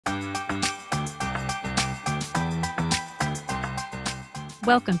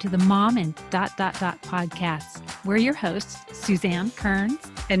Welcome to the Mom and podcast. We're your hosts, Suzanne Kearns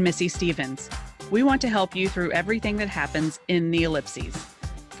and Missy Stevens. We want to help you through everything that happens in the ellipses,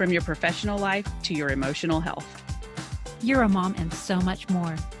 from your professional life to your emotional health. You're a mom and so much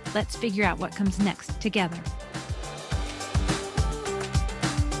more. Let's figure out what comes next together.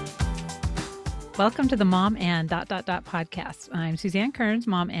 Welcome to the Mom and podcast. I'm Suzanne Kearns,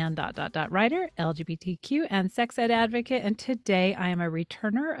 mom and writer, LGBTQ and sex ed advocate, and today I am a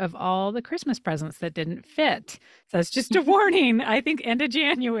returner of all the Christmas presents that didn't fit. So it's just a warning. I think end of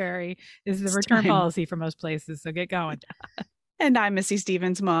January is the return policy for most places, so get going. And I'm Missy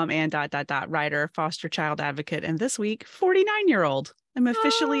Stevens, mom and writer, foster child advocate, and this week, 49-year-old. I'm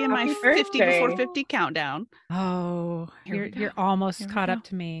officially in my 50 before 50 countdown. Oh, you're almost caught up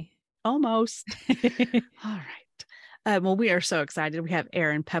to me. Almost. All right. Well, we are so excited. We have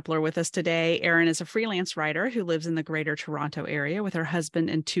Erin Pepler with us today. Erin is a freelance writer who lives in the greater Toronto area with her husband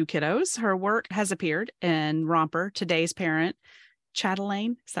and 2 kiddos. Her work has appeared in Romper, Today's Parent,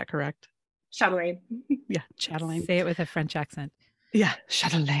 Chatelaine. Is that correct? Chatelaine. Yeah, Chatelaine. Say it with a French accent. Yeah,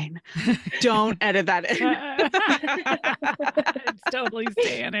 Chatelaine. Don't edit that in. It's totally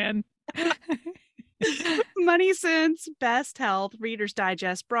staying in. Money Sense, Best Health, Reader's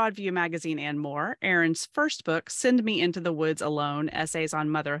Digest, Broadview Magazine, and more. Erin's first book, Send Me Into the Woods Alone, Essays on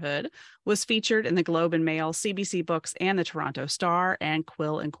Motherhood, was featured in the Globe and Mail, CBC Books, and the Toronto Star, and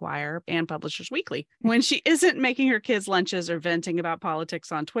Quill Inquirer, and Publishers Weekly. When she isn't making her kids' lunches or venting about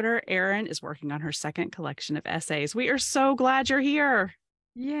politics on Twitter, Erin is working on her second collection of essays. We are so glad you're here.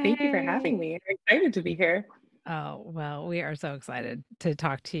 Yay. Thank you for having me. I'm excited to be here. Oh, well, we are so excited to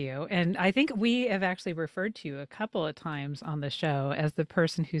talk to you. And I think we have actually referred to you a couple of times on the show as the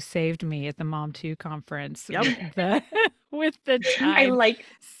person who saved me at the Mom 2 conference. Yep. with the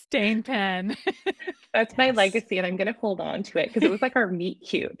stain pen. That's my legacy, and I'm going to hold on to it because it was like our meet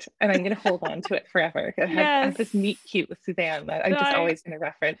cute, and I'm going to hold on to it forever. I have this meet cute with Suzanne that I'm just always going to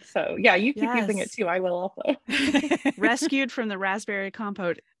reference. So yeah, you keep using it too. I will also. Rescued from the raspberry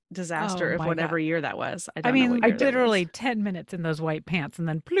compote disaster of whatever year that was. I mean, literally 10 minutes in those white pants and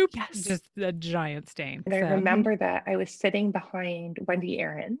then bloop, just a giant stain. And I remember that I was sitting behind Wendy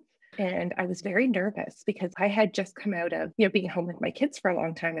Aaron, and I was very nervous because I had just come out of, being home with my kids for a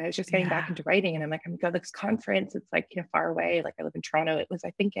long time. And I was just getting back into writing, and I'm like, I'm going to this conference. It's like, far away. Like I live in Toronto. It was,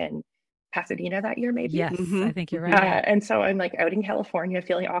 I think, in Pasadena that year, maybe. Yes, I think you're right. And so I'm like out in California,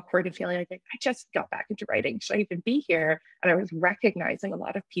 feeling awkward and feeling like I just got back into writing. Should I even be here? And I was recognizing a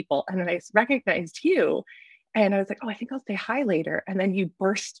lot of people, and then I recognized you, and I was like, oh, I think I'll say hi later. And then you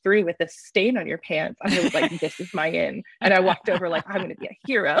burst through with this stain on your pants, and I was like, this is my in. And I walked over like, I'm going to be a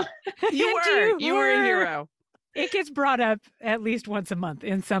hero. You were a hero. It gets brought up at least once a month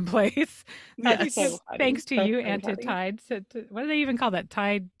in some place. Thanks to you and to Tide. What do they even call that?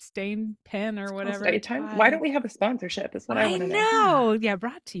 Tide stain pen or whatever? Why don't we have a sponsorship? Is what I want to know. Yeah,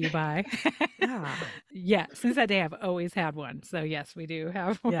 brought to you by. Yeah, since that day I've always had one. So yes, we do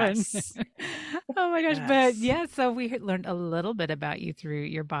have one. Yes. Oh my gosh. Yes. But so we learned a little bit about you through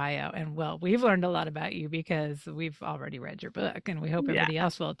your bio. And well, we've learned a lot about you because we've already read your book, and we hope everybody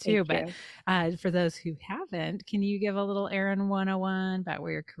else will too. But for those who haven't, can you give a little Erin 101 about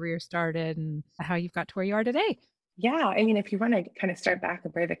where your career started and how you've got to where you are today? Yeah. I mean, if you want to kind of start back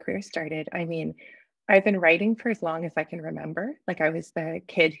of where the career started, I mean, I've been writing for as long as I can remember. Like I was the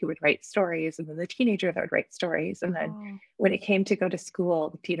kid who would write stories, and then the teenager that would write stories. And then when it came to go to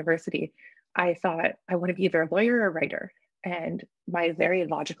school, to university, I thought I want to be either a lawyer or a writer. And my very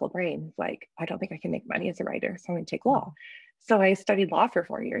logical brain was like, I don't think I can make money as a writer, so I'm going to take law. So I studied law for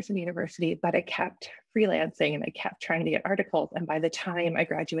 4 years in university, but I kept freelancing and I kept trying to get articles. And by the time I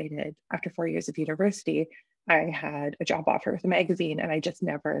graduated after 4 years of university, I had a job offer with a magazine, and I just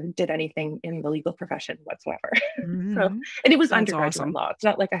never did anything in the legal profession whatsoever. And it was undergraduate law. It's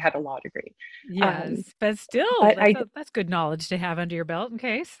not like I had a law degree. Yes, but still, that's good knowledge to have under your belt in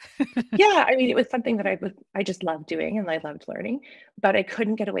case. Yeah, I mean, it was something that I just loved doing and I loved learning, but I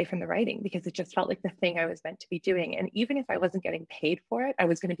couldn't get away from the writing because it just felt like the thing I was meant to be doing. And even if I wasn't getting paid for it, I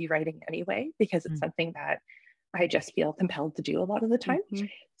was going to be writing anyway because it's something that I just feel compelled to do a lot of the time.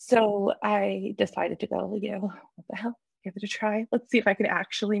 So I decided to go, what the hell? Give it a try. Let's see if I can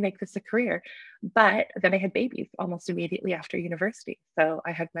actually make this a career. But then I had babies almost immediately after university. So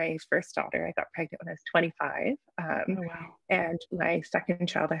I had my first daughter. I got pregnant when I was 25. And my second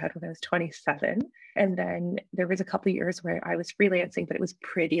child I had when I was 27. And then there was a couple of years where I was freelancing, but it was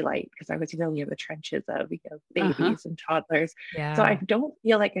pretty light because I was really in the trenches of babies and toddlers. So I don't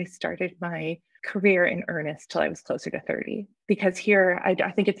feel like I started my career in earnest till I was closer to 30. Because here,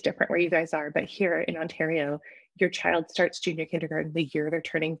 I think it's different where you guys are, but here in Ontario, your child starts junior kindergarten the year they're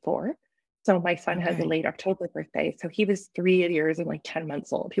turning 4. So my son has a late October birthday. So he was 3 years and like 10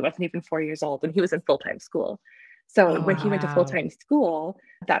 months old. He wasn't even 4 years old, and he was in full-time school. So when he went to full-time school,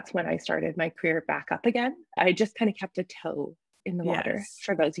 that's when I started my career back up again. I just kind of kept a toe in the water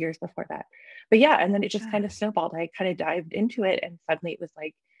for those years before that. But yeah, and then it just kind of snowballed. I kind of dived into it, and suddenly it was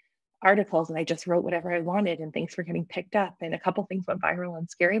like articles, and I just wrote whatever I wanted, and things were getting picked up, and a couple things went viral on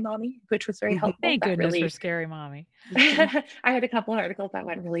Scary Mommy, which was very helpful. Thank goodness for Scary Mommy. I had a couple of articles that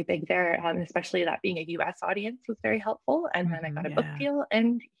went really big there, especially that being a US audience was very helpful. And then I got a book deal,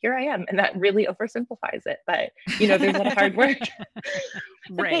 and here I am. And that really oversimplifies it, but there's a lot of hard work.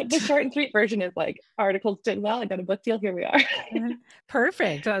 Right. The short and sweet version is like, articles did well, I got a book deal, here we are.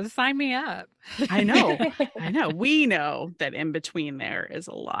 Perfect. Sign me up. I know. We know that in between there is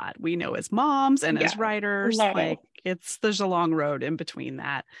a lot. We know as moms and as writers, like there's a long road in between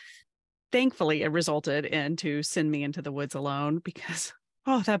that. Thankfully, it resulted into Send Me Into the Woods Alone, because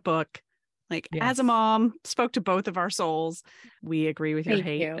that book, as a mom, spoke to both of our souls. We agree with your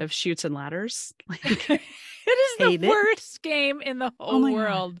hate of Chutes and Ladders. It is the worst game in the whole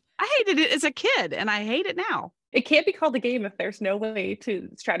world. God. I hated it as a kid, and I hate it now. It can't be called a game if there's no way to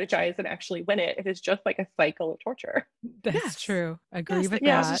strategize and actually win it. It is just like a cycle of torture. That's true. Agree with that. It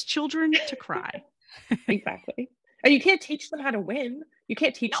causes children to cry. Exactly. And you can't teach them how to win. You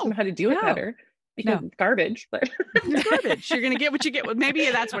can't teach them how to do it better, because it's garbage. But it's garbage. You're going to get what you get.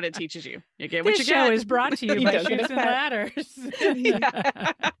 Maybe that's what it teaches you. You get what you get. This show is brought to you by Chutes and Ladders.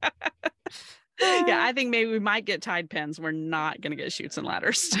 Yeah, I think maybe we might get Tide pens. We're not going to get Chutes and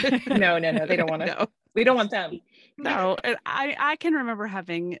Ladders. No. They don't want to. No. We don't want them. No. And I can remember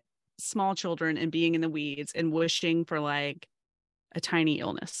having small children and being in the weeds and wishing for like a tiny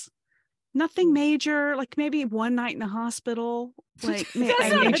illness. Nothing major, like maybe one night in the hospital. Like that's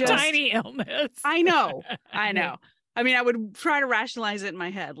not a tiny illness. I know. I mean, I would try to rationalize it in my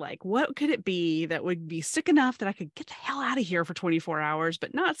head. Like, what could it be that would be sick enough that I could get the hell out of here for 24 hours,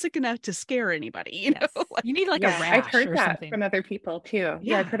 but not sick enough to scare anybody? You know, you need like a rash. I've heard that something. from other people too.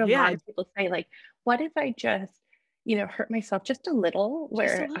 Yeah, I've heard a lot of people say, like, what if I just, hurt myself just a little,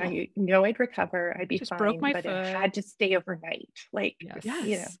 where I know I'd recover, I'd be just fine, broke my foot. It had to stay overnight. Like,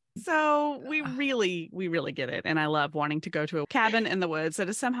 So we really get it. And I love wanting to go to a cabin in the woods that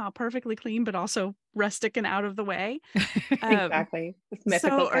is somehow perfectly clean, but also rustic and out of the way. Exactly.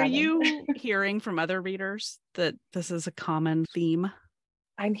 So are you hearing from other readers that this is a common theme?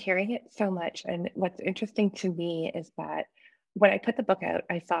 I'm hearing it so much. And what's interesting to me is that when I put the book out,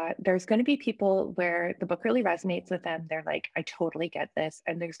 I thought there's going to be people where the book really resonates with them. They're like, I totally get this.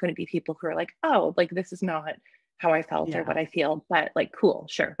 And there's going to be people who are like, oh, like this is not how I felt or what I feel, but like, cool,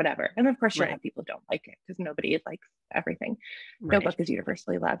 sure, whatever. And of course, people don't like it because nobody likes everything. No book is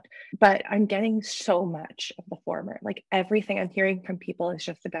universally loved. But I'm getting so much of the former. Like everything I'm hearing from people is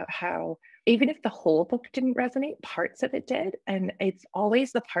just about how even if the whole book didn't resonate, parts of it did. And it's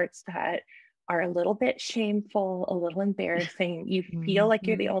always the parts that are a little bit shameful, a little embarrassing. You feel like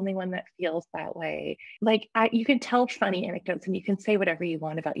you're the only one that feels that way. Like you can tell funny anecdotes and you can say whatever you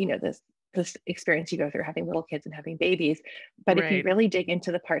want about, this experience you go through having little kids and having babies. But if you really dig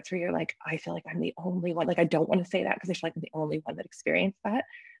into the parts where you're like, I feel like I'm the only one, like, I don't want to say that because I feel like I'm the only one that experienced that.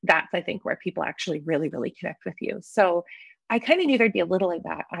 That's, I think, where people actually really, really connect with you. So I kind of knew there'd be a little of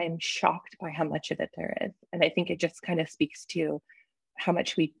that. I am shocked by how much of it there is. And I think it just kind of speaks to how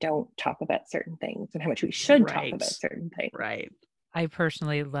much we don't talk about certain things and how much we should talk about certain things. Right. I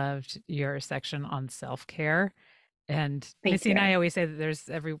personally loved your section on self-care. And Missy and I always say that there's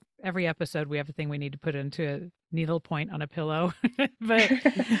every episode we have a thing we need to put into a needle point on a pillow. But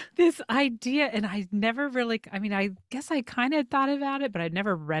this idea, and I never really, I guess I kind of thought about it, but I'd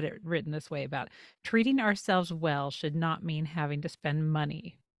never read it written this way about treating ourselves well should not mean having to spend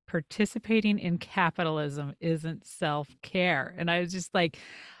money. Participating in capitalism isn't self-care. And I was just like,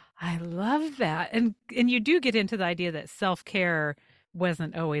 I love that. And you do get into the idea that self-care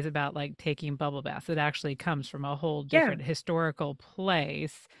wasn't always about like taking bubble baths. It actually comes from a whole different historical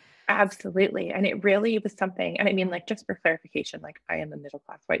place. Absolutely. And it really was something, and I mean, like, just for clarification, like, I am a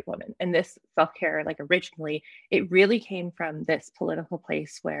middle-class white woman, and this self-care, like, originally, it really came from this political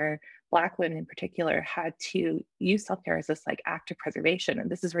place where Black women in particular had to use self-care as this like act of preservation. And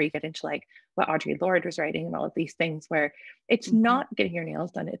this is where you get into like what Audre Lorde was writing and all of these things where it's not getting your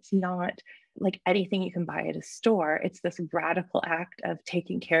nails done. It's not like anything you can buy at a store. It's this radical act of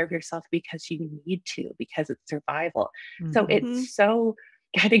taking care of yourself because you need to, because it's survival. So it's so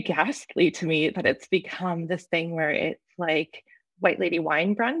kind of ghastly to me that it's become this thing where it's like white lady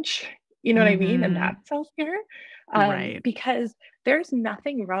wine brunch. You know what I mean? And Mm-hmm. that's self-care. Right. Because there's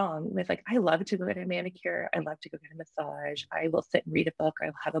nothing wrong with like, I love to go get a manicure. I love to go get a massage. I will sit and read a book.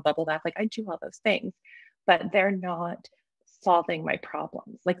 I'll have a bubble bath. Like I do all those things, but they're not solving my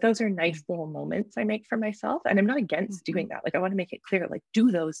problems. Like those are nice little moments I make for myself. And I'm not against Mm-hmm. doing that. Like I want to make it clear, like do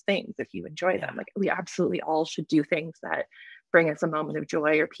those things if you enjoy them. Yeah. Like we absolutely all should do things that bring us a moment of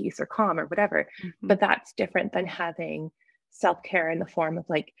joy or peace or calm or whatever. Mm-hmm. But that's different than having self-care in the form of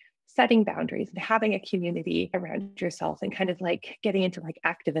like setting boundaries and having a community around yourself and kind of like getting into like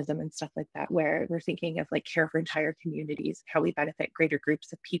activism and stuff like that, where we're thinking of like care for entire communities, how we benefit greater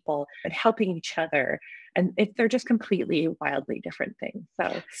groups of people and helping each other. And they're just completely wildly different things. So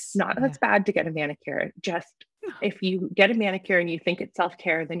Yes. not that Yeah. it's bad to get a manicure, just if you get a manicure and you think it's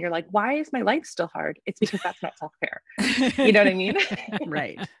self-care, then you're like, why is my life still hard? It's because that's not self-care. You know what I mean?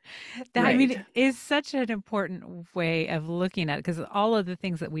 Right. That, I mean, Right. it is such an important way of looking at it because all of the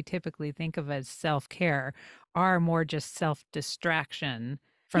things that we typically think of as self-care are more just self-distraction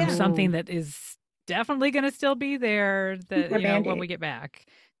from Yeah. something Mhm. that is definitely going to still be there that, Or when we band-aid. get back.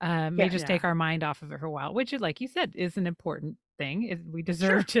 May Yeah. just take Yeah. our mind off of it for a while, which, like you said, is an important thing. We Sure.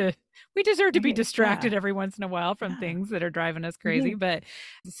 deserve to, we deserve to be Right. distracted Yeah. every once in a while from Yeah. things that are driving us crazy. Mhm. But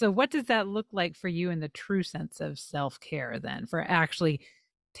so, what does that look like for you in the true sense of self-care then, for actually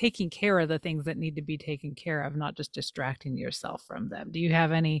taking care of the things that need to be taken care of, not just distracting yourself from them? Do you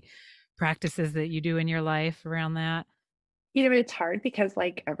have any practices that you do in your life around that? You know, it's hard because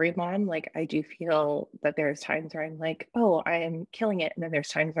like every mom, like I do feel that there's times where I'm like, oh, I am killing it. And then there's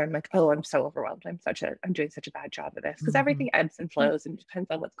times where I'm like, oh, I'm so overwhelmed. I'm doing such a bad job of this because Mm-hmm. everything ebbs and Mm. flows and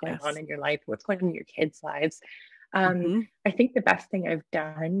depends on what's going on Yes. in your life, what's going on in your kids' lives. Um, Mm-hmm. I think the best thing I've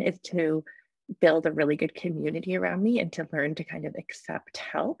done is to build a really good community around me and to learn to kind of accept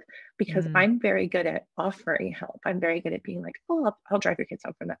help because Mm, I'm very good at offering help. I'm very good at being like, oh, I'll drive your kids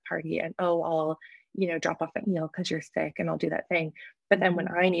home from that party and oh, I'll, drop off that meal because you're sick and I'll do that thing. But then when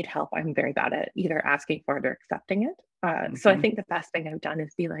Mm-hmm. I need help, I'm very bad at either asking for it or accepting it. So I Mm-hmm. think the best thing I've done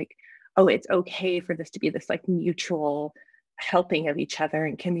is be like, oh, it's okay for this to be this like mutual helping of each other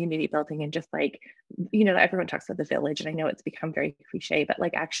and community building and just like everyone talks about the village and I know it's become very cliche, but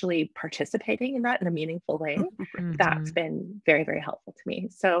like actually participating in that in a meaningful way, Right. that's mhm. been very, very helpful to me.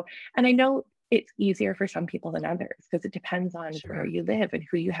 So, and I know it's easier for some people than others because it depends on where Sure. you live and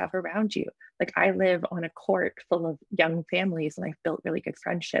who you have around you. Like I live on a court full of young families and I've built really good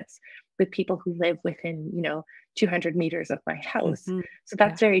friendships with people who live within, 200 meters of my house. Mm-hmm. So Yeah.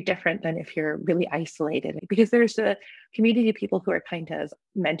 that's very different than if you're really isolated because there's a community of people who are kind of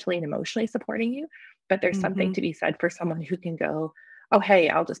mentally and emotionally supporting you. But there's something Mm-hmm. to be said for someone who can go, oh, hey,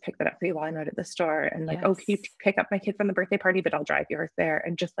 I'll just pick that up for you while I'm out at the store. And like, oh, can you Yes. pick up my kid from the birthday party? But I'll drive yours there.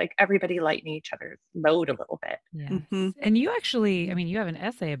 And just like everybody lightening each other's load a little bit. Yes. Mm-hmm. And you actually, I mean, you have an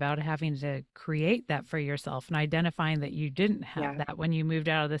essay about having to create that for yourself and identifying that you didn't have Yeah. that when you moved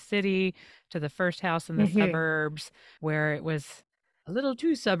out of the city to the first house in the Hmm. suburbs where it was a little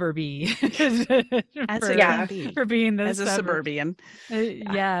too suburby As it for can Yeah. be, for being the as a suburbs. suburban.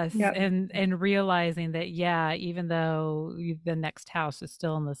 Yeah. Yes, Yep. and realizing that, yeah, even though the next house is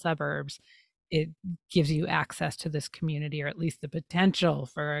still in the suburbs, it gives you access to this community, or at least the potential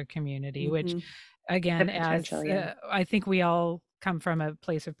for a community, which Mm-hmm. The again, as potential. Yeah. I think we all come from a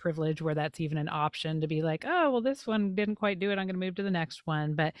place of privilege where that's even an option to be like, oh, well, this one didn't quite do it. I'm going to move to the next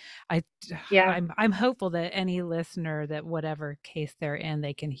one. But I, Yeah. I'm hopeful that any listener, that whatever case they're in,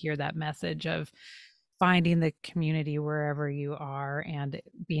 they can hear that message of finding the community wherever you are and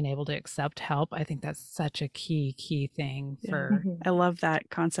being able to accept help. I think that's such a key thing Yeah. for. Hmm. I love that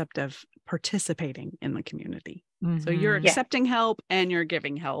concept of participating in the community. So you're Mhm. Yeah. accepting help and you're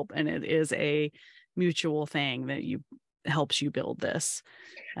giving help, and it is a mutual thing that you helps you build this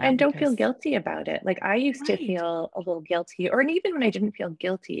And don't feel because guilty about it. Like I used to right. feel a little guilty, or even when I didn't feel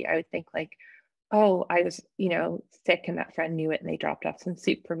guilty, I would think like, oh, I was, sick and that friend knew it and they dropped off some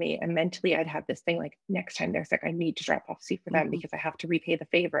soup for me. And mentally, I'd have this thing like, next time they're sick, I need to drop off soup for them Mm-hmm. because I have to repay the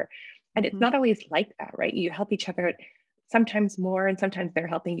favor. And it's Mm-hmm. not always like that, right? You help each other sometimes more, and sometimes they're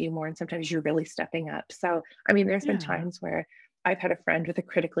helping you more, and sometimes you're really stepping up. So, I mean, there's been Yeah. times where I've had a friend with a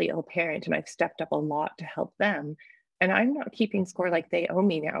critically ill parent and I've stepped up a lot to help them. And I'm not keeping score like they owe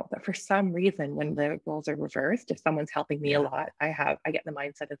me now. But for some reason, when the roles are reversed, if someone's helping me a Yeah. lot, I get the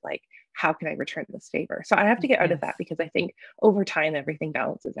mindset of like, how can I return this favor? So I have to get out of Yes. that because I think over time everything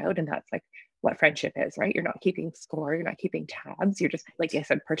balances out. And that's like what friendship is, right? You're not keeping score, you're not keeping tabs, you're just, like I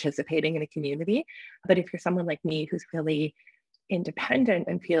said, participating in a community. But if you're someone like me who's really independent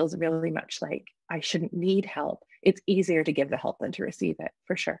and feels really much like I shouldn't need help, it's easier to give the help than to receive it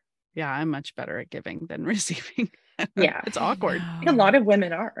for sure. Yeah, I'm much better at giving than receiving. Yeah. It's I awkward. A know. lot of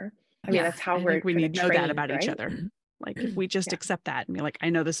women are. I mean, that's how I we're think we kind need of to know that trained, about each right? other. Like if we just Yeah, accept that and be like, I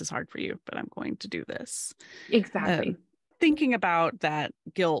know this is hard for you, but I'm going to do this. exactly. Thinking about that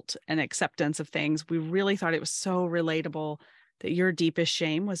guilt and acceptance of things, we really thought it was so relatable that your deepest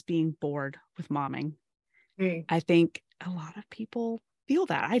shame was being bored with momming. Mm. I think a lot of people feel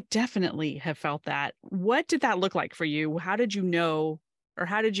that. I definitely have felt that. What did that look like for you? How did you know, or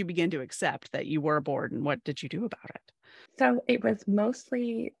how did you begin to accept that you were bored, and what did you do about it? So it was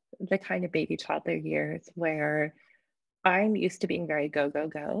mostly the kind of baby toddler years where I'm used to being very go, go,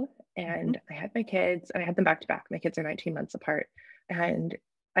 go. Mhm. And I had my kids, and I had them back to back. My kids are 19 months apart. And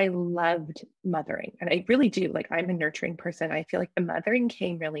I loved mothering. And I really do. Like, I'm a nurturing person. I feel like the mothering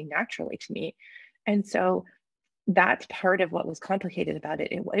came really naturally to me. And so that's part of what was complicated about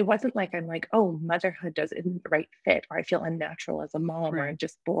it. It wasn't like I'm like, oh, motherhood doesn't right fit, or I feel unnatural as a mom, or I'm Right.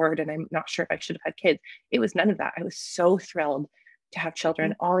 just bored and I'm not sure if I should have had kids. It was none of that. I was so thrilled to have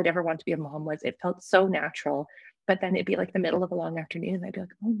children. Mhm. All I'd ever want to be a mom was it felt so natural. But then it'd be like the middle of a long afternoon. And I'd be like,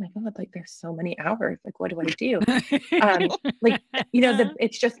 oh my God, like there's so many hours. Like, what do I do? Like,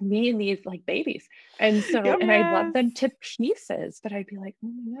 it's just me and these like babies. And so, Yep. and I love Yes. them to pieces, but I'd be like, oh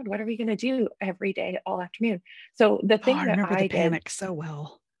my God, what are we going to do every day, all afternoon? So the Oh, thing I that remember the I did panic so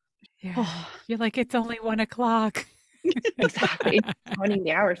well. Yeah. Oh, You're like, it's only 1 o'clock. exactly, it's counting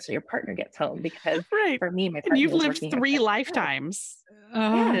the hours so your partner gets home, because right. for me, my And partner you've was lived working three outside the house. lifetimes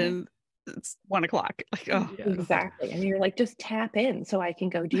Yeah, Oh, and it's 1 o'clock. Like, oh, yes. exactly. And you're like, just tap in so I can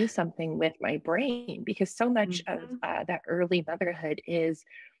go do something with my brain, because so much of mhm. that early motherhood is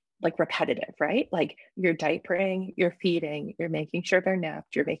like repetitive, right? Like you're diapering, you're feeding, you're making sure they're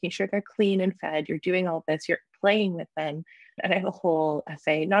napped, you're making sure they're clean and fed, you're doing all this, you're playing with them. And I have a whole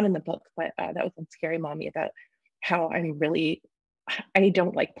essay, not in the book, but that was on Scary Mommy, about how I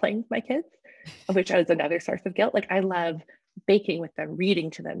don't like playing with my kids, which is another source of guilt. Like I love baking with them,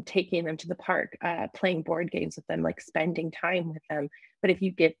 reading to them, taking them to the park, playing board games with them, like spending time with them. But if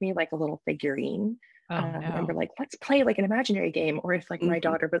you give me like a little figurine, Oh, and we're no. like, let's play like an imaginary game. Or if like my Mhm.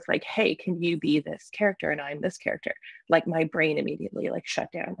 daughter was like, hey, can you be this character and I'm this character? Like my brain immediately like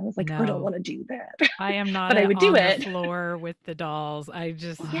shut down. I was like, I don't No. want to do that. I am not But I would do on the it. floor with the dolls. I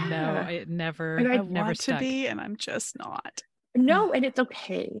just no, Yeah. it And never I I I've never want to stuck. be, and I'm just not. no, and it's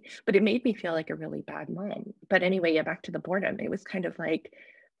okay. But it made me feel like a really bad mom. But anyway, yeah, back to the boredom. It was kind of like,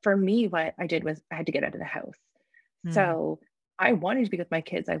 for me, what I did was I had to get out of the house. Mm. So I wanted to be with my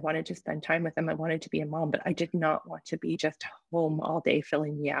kids. I wanted to spend time with them. I wanted to be a mom, but I did not want to be just home all day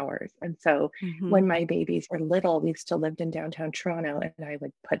filling the hours. And so Mhm. when my babies were little, we still lived in downtown Toronto, and I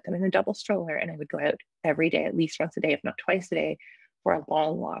would put them in a double stroller and I would go out every day, at least once a day, if not twice a day, for a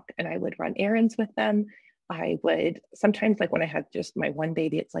long walk. And I would run errands with them. I would sometimes, like when I had just my one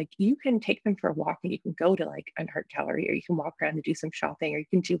baby, it's like you can take them for a walk and you can go to like an art gallery, or you can walk around and do some shopping, or you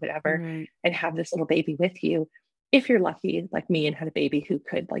can do whatever Right. and have this little baby with you. If you're lucky, like me, and had a baby who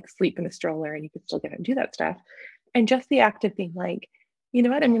could like sleep in a stroller and you could still get out and do that stuff. And just the act of being like, you know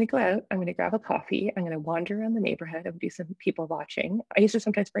what, I'm going to go out, I'm going to grab a coffee, I'm going to wander around the neighborhood, I'm going to do some people watching. I used to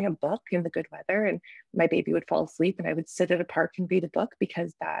sometimes bring a book in the good weather, and my baby would fall asleep and I would sit at a park and read a book,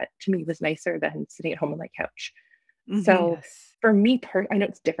 because that to me was nicer than sitting at home on my couch. Mhm. So Yes. for me, I know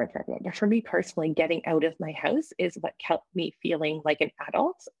it's different for everyone, but for me personally, getting out of my house is what kept me feeling like an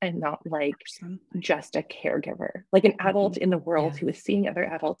adult and not like 100%. just a caregiver, like an adult Mhm. in the world Yeah. who is seeing other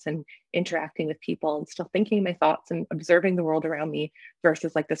adults and interacting with people and still thinking my thoughts and observing the world around me,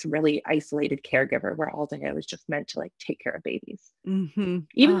 versus like this really isolated caregiver where all day I was just meant to like take care of babies. Mhm.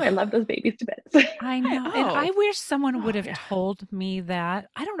 Even though I love Oh, those babies to bits. I know. And Oh. I wish someone would Oh, have yeah. told me that.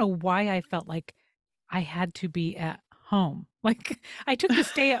 I don't know why I felt like I had to be at home. Like I took the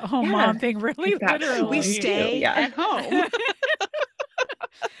stay at home Yeah, mom thing I really think that's how We moms literally. do. stay Yeah. at home.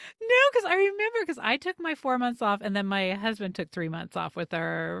 No, because I remember because I took my 4 months off and then my husband took 3 months off with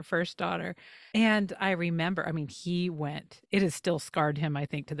our first daughter. And I remember, I mean, it has still scarred him, I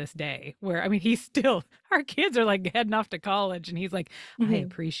think, to this day, where, I mean, our kids are like heading off to college and he's like, I Mhm.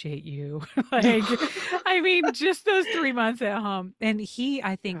 appreciate you. Like, I mean, just those 3 months at home. And he,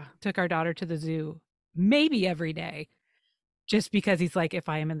 I think, Yeah. took our daughter to the zoo maybe every day just because he's like, if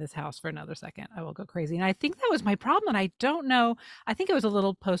I am in this house for another second, I will go crazy. And I think that was my problem. And I don't know. I think it was a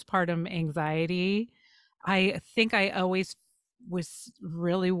little postpartum anxiety. I think I always was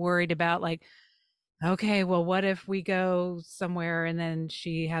really worried about like, okay, well, what if we go somewhere and then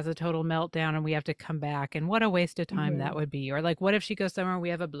she has a total meltdown and we have to come back? And what a waste of time that Mhm. would be. Or like, what if she goes somewhere and we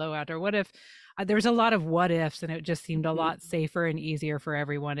have a blowout? Or what if there was a lot of what ifs and it just seemed a Mhm. lot safer and easier for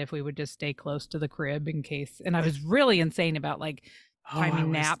everyone if we would just stay close to the crib in case. And I was really insane about like Oh, I timing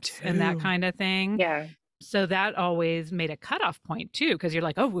was naps and that too. kind of thing. Yeah. So that always made a cutoff point too, because you're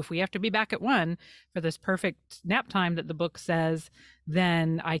like, oh, if we have to be back at 1 for this perfect nap time that the book says,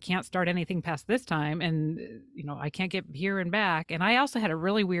 then I can't start anything past this time. And, I can't get here and back. And I also had a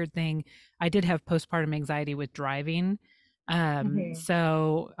really weird thing. I did have postpartum anxiety with driving.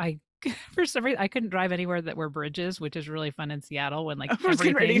 So I, for some reason, I couldn't drive anywhere that were bridges, which is really fun in Seattle when like I was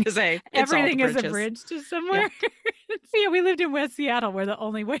getting ready to say everything is a bridge to somewhere. Yeah. We lived in West Seattle where the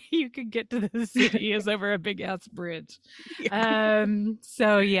only way you could get to the city is over a big ass bridge. Yeah.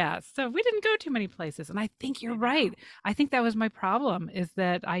 So we didn't go too many places. And I think you're right. I think that was my problem, is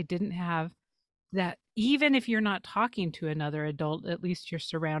that I didn't have that. Even if you're not talking to another adult, at least you're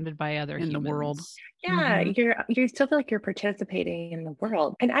surrounded by other in humans. the world. Yeah, you still feel like you're participating in the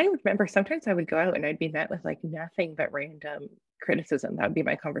world. And I remember sometimes I would go out and I'd be met with like nothing but random criticism. That would be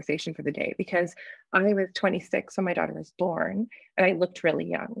my conversation for the day, because I was 26 when my daughter was born and I looked really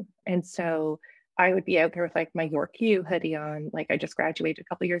young. And so I would be out there with like my York U hoodie on, like I just graduated a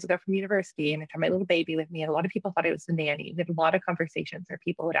couple of years ago from university, and I had my little baby with me. And a lot of people thought I was the nanny. We had a lot of conversations where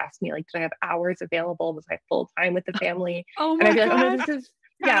people would ask me, like, did I have hours available? Was I full time with the family? Oh and my I'd be like, God. oh no, this is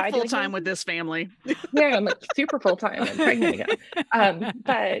I full time with this family. Yeah, I'm like super full time. I'm pregnant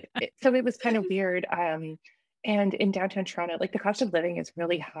again. So it was kind of weird. And in downtown Toronto, like the cost of living is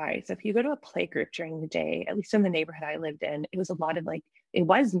really high. So if you go to a play group during the day, at least in the neighborhood I lived in, it was a lot of like, it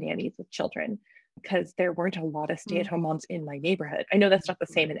was nannies with children, because there weren't a lot of stay-at-home moms in my neighborhood. I know that's not the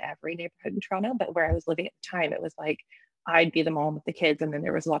same in every neighborhood in Toronto, but where I was living at the time, it was like I'd be the mom with the kids, and then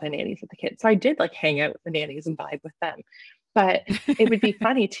there was a lot of nannies with the kids. So I did like hang out with the nannies and vibe with them. But it would be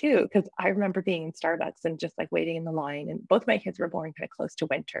funny too, because I remember being in Starbucks and just like waiting in the line, and both my kids were born kind of close to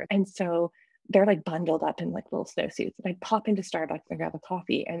winter. And so they're like bundled up in like little snowsuits. And I'd pop into Starbucks and grab a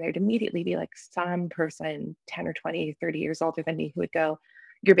coffee, and there'd immediately be like some person 10 or 20, 30 years older than me who would go,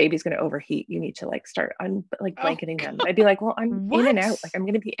 your baby's going to overheat. You need to like start blanketing them. I'd be like, well, I'm in and out. Like I'm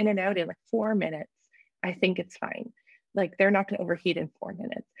going to be in and out in like 4 minutes. I think it's fine. Like they're not going to overheat in 4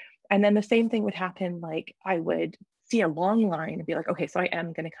 minutes. And then the same thing would happen. Like I would see a long line and be like, okay, so I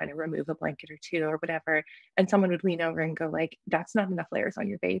am going to kind of remove a blanket or two or whatever. And someone would lean over and go like, that's not enough layers on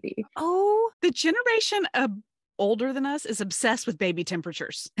your baby. Oh, the generation older than us is obsessed with baby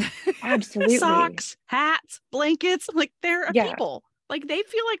temperatures. Absolutely. Socks, hats, blankets. Like they're a people. Like they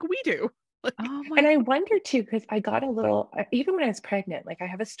feel like we do. And I wonder too, because I got a little, even when I was pregnant, like I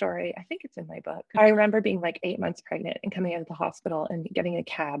have a story, I think it's in my book. I remember being like 8 months pregnant and coming out of the hospital and getting a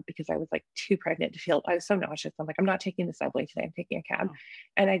cab because I was like too pregnant to feel, I was so nauseous. I'm like, I'm not taking the subway today, I'm taking a cab. Oh.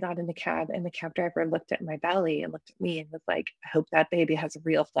 And I got in the cab, and the cab driver looked at my belly and looked at me and was like, I hope that baby has a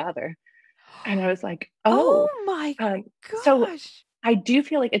real father. And I was like, oh my gosh. So I do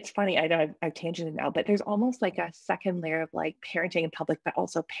feel like it's funny. I know I've tangented now, but there's almost like a second layer of like parenting in public, but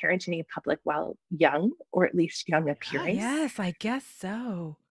also parenting in public while young, or at least young appearing. Yes, I guess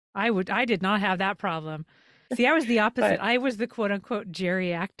so. I did not have that problem. See, I was the opposite. I was the quote unquote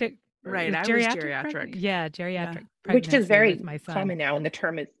geriatric. Right. I was geriatric. Yeah, geriatric. Which is very common now, and the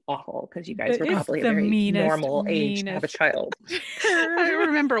term is awful because you guys were probably a very normal age to have a child. I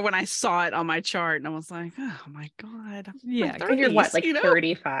remember when I saw it on my chart and I was like, oh my God. Yeah. And you're what, like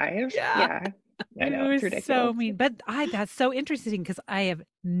 35? Yeah. I know, it was ridiculous. So mean. But that's so interesting, because I have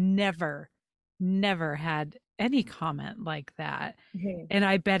never had any comment like that. Mm-hmm. And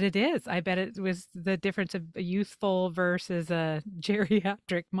I bet it is. I bet it was the difference of a youthful versus a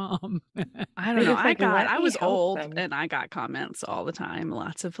geriatric mom. I don't know. I was old and I got comments all the time.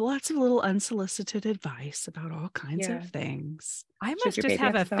 Lots of little unsolicited advice about all kinds of things. I must just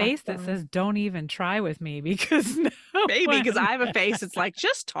have a face that says, don't even try with me, because because I have a face. It's like,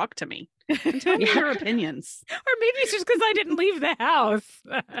 just talk to me. And tell me your opinions. Or maybe it's just because I didn't leave the house.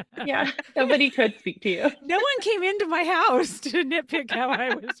 Yeah, nobody could speak to you. No one came into my house to nitpick how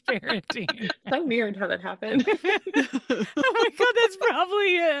I was parenting. So weird how that happened. Oh my God, that's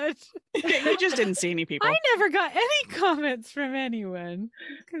probably it. You just didn't see any people. I never got any comments from anyone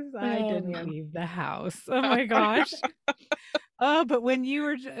because I didn't leave the house. Oh my gosh. Oh, but when you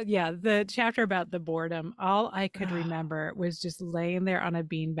were, the chapter about the boredom, all I could remember was just laying there on a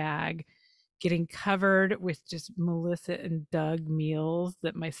beanbag, getting covered with just Melissa and Doug meals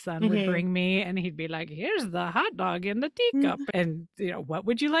that my son would bring me. And he'd be like, here's the hot dog in the teacup. And, what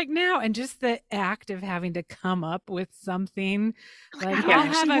would you like now? And just the act of having to come up with something like, I'll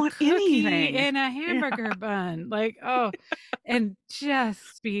have a cookie in a hamburger bun. Like, and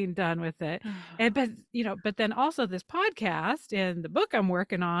just being done with it. And, but then also this podcast and the book I'm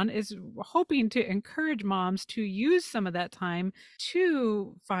working on is hoping to encourage moms to use some of that time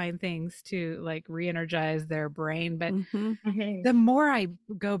to find things to to like re-energize their brain. But Mhm. the more I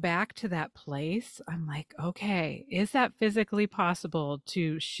go back to that place, I'm like, okay, is that physically possible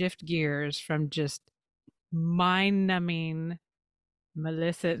to shift gears from just mind-numbing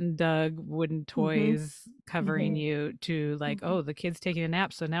Melissa and Doug wooden toys covering Mhm. you to like, Mhm. oh, the kid's taking a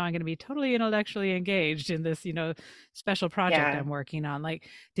nap, so now I'm going to be totally intellectually engaged in this, special project Yeah. I'm working on. Like,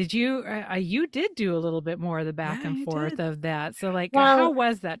 did you? You did do a little bit more of the back Yeah, and you forth did. of that. So, like, how Well,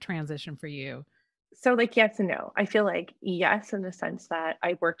 was that transition for you? so like yes and no. I feel like yes in the sense that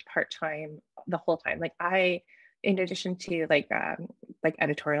I worked part-time the whole time. Like I in addition to like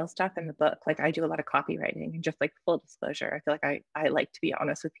editorial stuff in the book, like I do a lot of copywriting and just like full disclosure. I feel like I like to be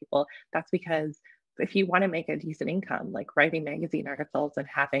honest with people. That's because if you want to make a decent income, like writing magazine articles and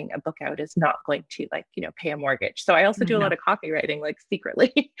having a book out is not going to like, pay a mortgage. So I also do a lot No. of copywriting like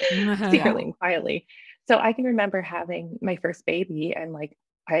secretly, Yeah. secretly and quietly. So I can remember having my first baby and like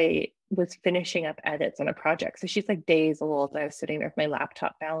I was finishing up edits on a project. So she's like days old. I was sitting there with my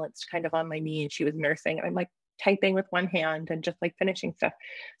laptop balanced kind of on my knee and she was nursing. And I'm like typing with one hand and just like finishing stuff.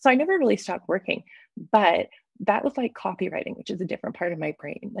 So I never really stopped working. But that was like copywriting, which is a different part of my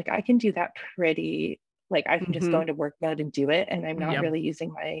brain. Like I can do that pretty, like I can just go Hmm. into work mode and do it. And I'm not Yep. really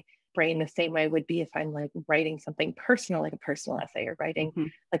using my brain the same way I would be if I'm like writing something personal, like a personal essay or writing Hmm.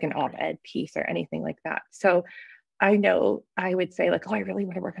 like an Agree. op-ed piece or anything like that. So I know I would say like, oh, I really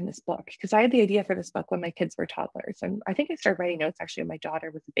want to work on this book because I had the idea for this book when my kids were toddlers. And I think I started writing notes actually when my daughter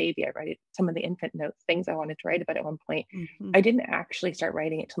was a baby. I write some of the infant notes, things I wanted to write about at one point. Hmm. I didn't actually start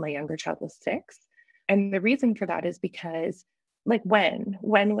writing it till my younger child was 6. And the reason for that is because like when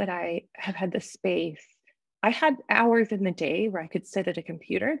would I have had the space? I had hours in the day where I could sit at a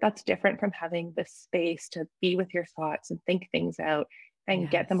computer. That's different from having the space to be with your thoughts and think things out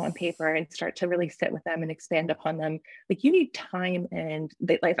and get them on Yes. paper and start to really sit with them and expand upon them. Like you need time and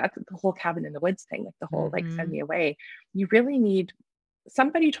like that's the whole cabin in the woods thing, like the whole like send Mm-hmm. me away. You really need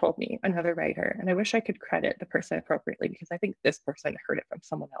somebody told me, another writer, and I wish I could credit the person appropriately because I think this person heard it from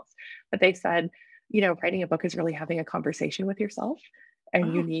someone else. But they said, writing a book is really having a conversation with yourself,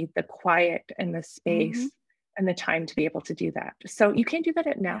 and you Oh. need the quiet and the Hmm. space and the time to be able to do that. So you can't do that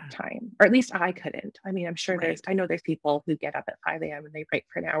at nap Yeah. time, or at least I couldn't. I mean, Right. I know there's people who get up at 5 a.m. and they write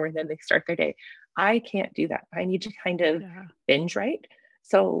for an hour and then they start their day. I can't do that. I need to kind of Yeah. binge write.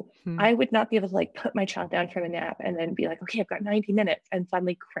 So Hmm. I would not be able to like put my child down from a nap and then be like, okay, I've got 90 minutes and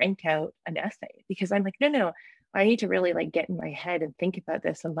suddenly crank out an essay because I'm like, no, no, I need to really like get in my head and think about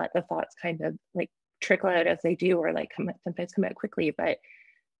this and let the thoughts kind of like trickle out as they do or like sometimes come out quickly. But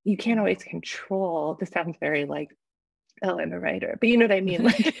you can't Yeah. always control. This sounds very like, oh, I'm a writer, but you know what I mean?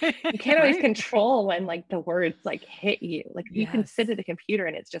 Like you can't always Right. control when like the words like hit you. Like you can Yes. sit at a computer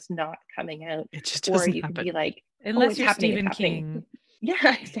and it's just not coming out, It just or doesn't you can happen. be like, oh, Unless it's you're happening, it's Stephen happening. King. Yeah,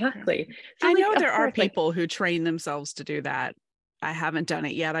 Yeah. exactly. So I like know of there are course, like people who train themselves to do that. I haven't done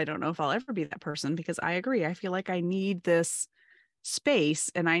it yet. I don't know if I'll ever be that person because I agree. I feel like I need this space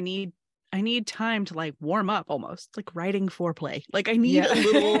and I need time to like warm up almost like writing foreplay. Like I need a Yeah.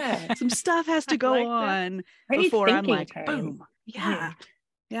 little yeah, some stuff has I to go like that. on I need before I'm thinking like time. boom. Mhm. Yeah.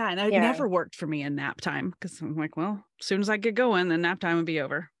 Yeah, and it Yeah, never worked for me in nap time because I'm like, well, as soon as I get going, then nap time would be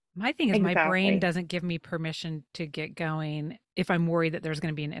over. My thing is my brain exactly. doesn't give me permission to get going if I'm worried that there's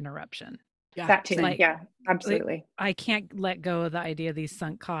going to be an interruption. Yeah, That too. same. Like Yeah, like absolutely. I can't let go of the idea of these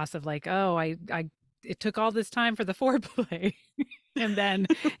sunk costs of like, oh, I it took all this time for the foreplay. And then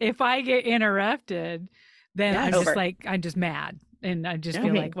if I get interrupted, then Yes. Over. I'm just mad. And I just Yeah.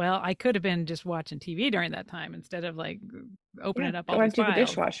 feel Mhm. like, well, I could have been just watching TV during that time instead of like Yeah, opening up all go these empty the files.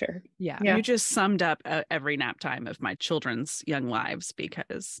 dishwasher. Yeah. Yeah. You just summed up every nap time of my children's young lives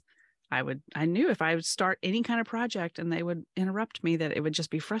because I knew if I would start any kind of project and they would interrupt me that it would just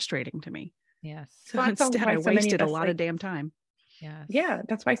be frustrating to me. Yes. So Well, that's instead why I so many wasted of a us lot of like, damn time. Yes. yeah,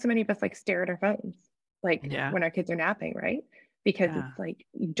 that's why so many of us like stare at our phones, like Yeah. Yeah. when our kids are napping, right? Because Yeah. it's like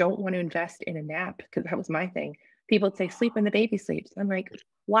you don't want to invest in a nap because that was my thing. People would say, sleep when the baby sleeps. I'm like,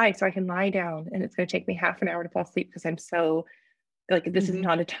 why? So I can lie down and it's going to take me half an hour to fall asleep because I'm so like, this is Hmm.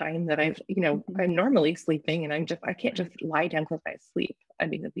 not a time that Hmm. I'm normally sleeping and I can't just Right. lie down close my sleep. I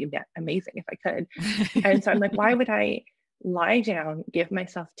mean, it'd be amazing if I could. And so I'm like, why would I lie down, give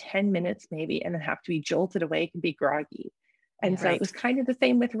myself 10 minutes maybe, and then have to be jolted awake and be groggy? And so it Yes. Right. was kind of the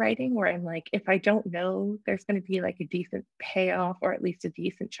same with writing, where I'm like, if I don't know there's going to be like a decent payoff or at least a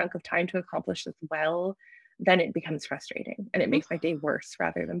decent chunk of time to accomplish this well, then it becomes frustrating and it Oof. makes my day worse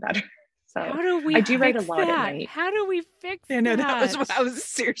rather than better. So How do we I do write a fix lot at that? night. How do we fix Yeah, no, that was that? what I was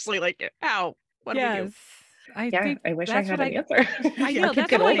seriously like, ow, what do we do? Yes. I Yeah, think I wish I that's had what an answer. I Yeah, know, Our kids that's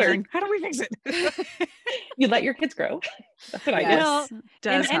get what older. Erin, how do we fix it? You let your kids grow. That's what I do. Well, Yes,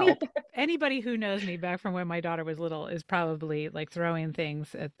 and does help. anybody who knows me back from when my daughter was little is probably like throwing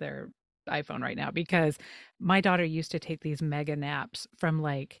things at their iPhone right now, because my daughter used to take these mega naps from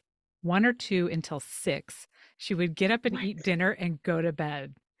like 1 or 2 until 6. She would get up and What? eat dinner and go to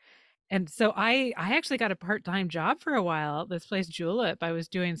bed. And so I actually got a part-time job for a while. This place Julep, I was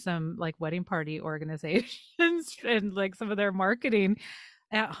doing some like wedding party organizations and like some of their marketing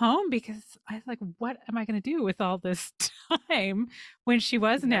at home, because I was like, what am I going to do with all this time when she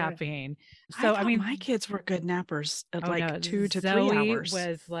was Yeah. napping? I So, I thought my mean, kids were good nappers at oh like no, 2 to 3 Zoe hours.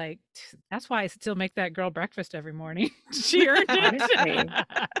 was like, that's why I still make that girl breakfast every morning. She earned Honestly,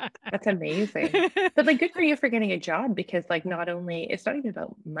 that's amazing. it. But like good for you for getting a job, because like not only it's not even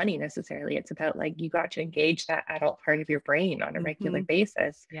about money necessarily, it's about like you got to engage that adult part of your brain on a regular Hmm.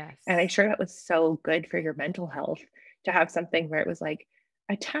 basis. Yes. And I'm sure that was so good for your mental health to have something where it was like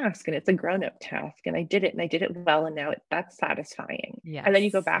a task and it's a grown-up task and I did it and I did it well and now that's satisfying. And then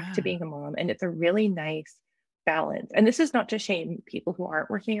you go Yes. back to Yeah. being a mom and it's a really nice balance. And this is not to shame people who aren't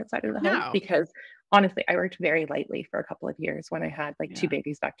working outside of the home, No. because honestly, I worked very lightly for a couple of years when I had like 2 Yeah.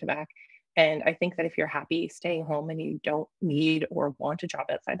 babies back to back. And I think that if you're happy staying home and you don't need or want a job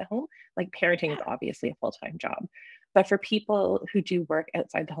outside the home, like parenting is obviously a full-time job. But for people who do work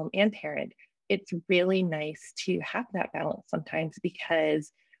outside the home and parent, it's really nice to have that balance sometimes,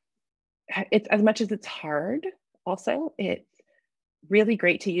 because it's as much as it's hard, also, it's really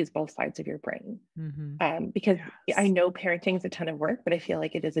great to use both sides of your brain. Hmm. Because I Yes. know parenting is a ton of work, but I feel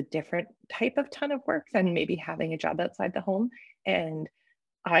like it is a different type of ton of work than maybe having a job outside the home. And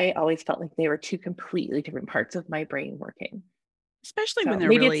I always felt like they were two completely different parts of my brain working. Especially when So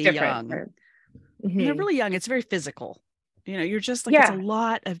they're maybe it's really different young. for, When they're mhm. really young, it's very physical. You're just like, it's a Yeah,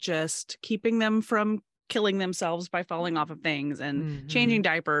 lot of just keeping them from killing themselves by falling off of things and changing Hmm.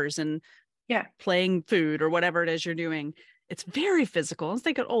 diapers and yeah, playing food or whatever it is you're doing. It's very physical. As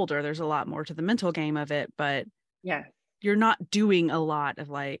they get older, there's a lot more to the mental game of it, but yeah. you're not doing a lot of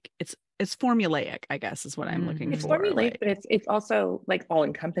like, it's formulaic, I guess is what I'm looking It's Hmm. for. formulaic, Like, but it's also like all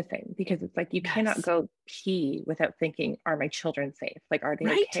encompassing, because it's like you cannot yes, go pee without thinking, are my children safe? Like, are they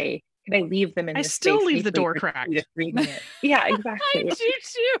right? okay? Can I leave them in I this still space leave the safely door for 2 to cracked. 3 minutes? Yeah, I exactly. do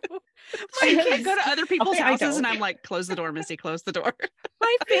too. My I can't go kids, to other people's I houses and don't. I'm like, close the door, Missy, close the door.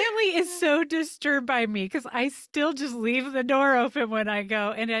 my family is so disturbed by me because I still just leave the door open when I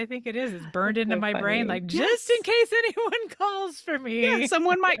go. And I think it's burned That's into so my brain, funny. like just in Yes. case anyone calls for Yeah, me.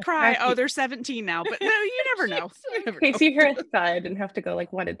 someone might cry. Oh, Exactly. they're 17 now, but no, you never She's know. You so never In know. case you hear a thud and have to go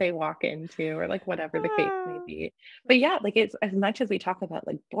like, what did they walk into, or like whatever the case may Oh. be. But yeah, like it's as much as we talk about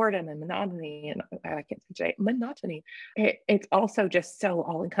like boredom and monotony, and I can't say monotony, it's also just so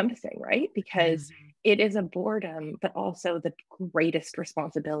all encompassing, right? Because Mhm. it is a boredom, but also the greatest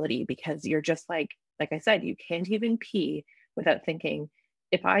responsibility, because you're just like I said, you can't even pee without thinking,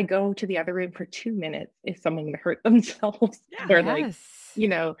 if I go to the other room for 2 minutes, is someone going to hurt themselves Yeah. or like, Yes. you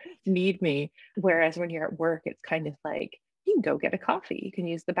know, need me? Whereas when you're at work, it's kind of like you can go get a coffee, you can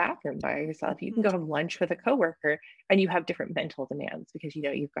use the bathroom by yourself, you can Mhm. go have lunch with a coworker, and you have different mental demands because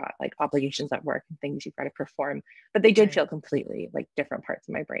you've got like obligations at work and things you've got to perform. But they did Right. feel completely like different parts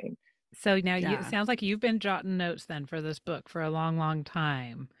of my brain So now it Yeah. sounds like you've been jotting notes then for this book for a long, long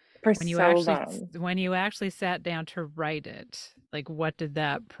time. for When you so actually long. when you actually sat down to write it, like what did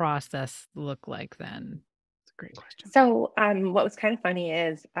that process look like then? It's a great question. So, what was kind of funny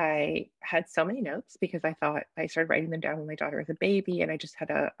is I had so many notes because I thought I started writing them down when my daughter was a baby, and I just had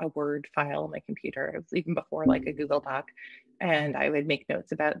a Word file on my computer. It was even before like a Google Doc, and I would make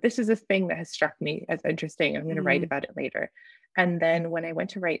notes about this is a thing that has struck me as interesting. I'm going to write Mm. about it later. And then when I went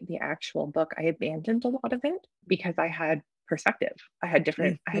to write the actual book, I abandoned a lot of it because I had perspective. I had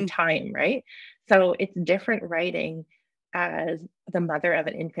Mhm. time, right? So it's different writing as the mother of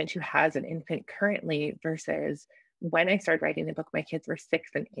an infant who has an infant currently versus when I started writing the book, my kids were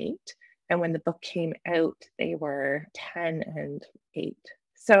 6 and 8. And when the book came out, they were 10 and 8.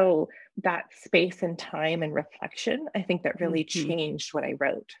 So that space and time and reflection, I think that really Mhm. changed what I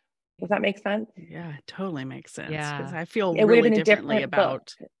wrote. Does that make sense? Yeah, it totally makes sense because Yeah. I feel It would have really been a differently different book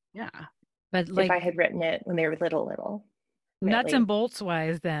about, yeah. But if I like had written it when they were little, nuts and definitely. bolts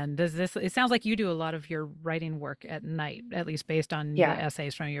wise then, does this it sounds like you do a lot of your writing work at night, at least based on the Yeah.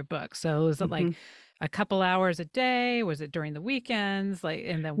 essays from your book. So is it like Mhm. a couple hours a day? Was it during the weekends? Like,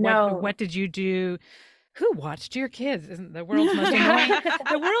 and then what No. did you do? Who watched your kids? Isn't the world's most annoying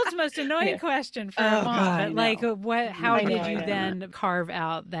the world's most annoying Yeah. question for a Oh mom. God, I But like know. what You how I have know, did I you know. done that. then carve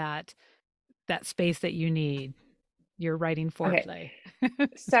out that space that you need? your writing Okay. foreplay?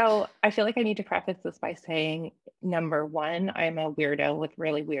 So I feel like I need to preface this by saying, number one, I'm a weirdo with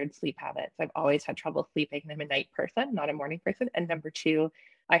really weird sleep habits. I've always had trouble sleeping. I'm a night person, not a morning person. And number two,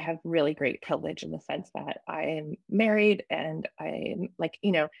 I have really great privilege in the sense that I am married and I'm like,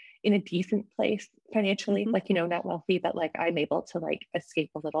 in a decent place financially, Mhm. like, not wealthy, but like I'm able to like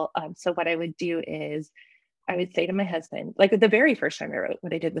escape a little. So what I would do is I would say to my husband, like the very first time I wrote,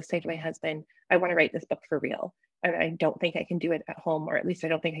 what I did was say to my husband, I want to write this book for real. And I don't think I can do it at home, or at least I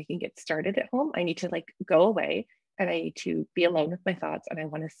don't think I can get started at home. I need to like go away and I need to be alone with my thoughts. And I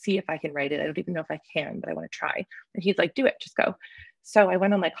want to see if I can write it. I don't even know if I can, but I want to try. And he's like, do it, just go. So I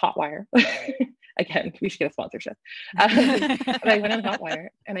went on like Hotwire. Again, we should get a sponsorship. But I went on Hotwire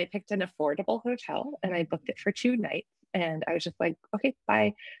and I picked an affordable hotel and I booked it for 2 nights. And I was just like, okay,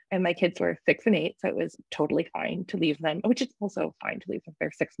 bye. And my kids were 6 and 8. So it was totally fine to leave them, which is also fine to leave them for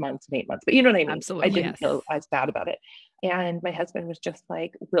 6 months and 8 months. But you know what I mean? I Absolutely. didn't Yes. feel as bad about it. And my husband was just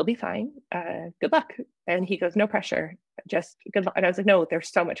like, we'll be fine. Good luck. And he goes, no pressure, just good luck. And I was like, no, there's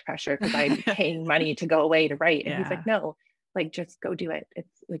so much pressure because I'm paying money to go away to write. And he's Yeah. like, no, like, just go do it.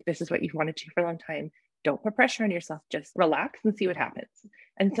 It's like, this is what you've wanted to do for a long time. Don't put pressure on yourself. Just relax and see what happens.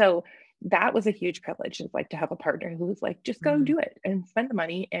 And so that was a huge privilege, is like to have a partner who was like, just go Mm. do it and spend the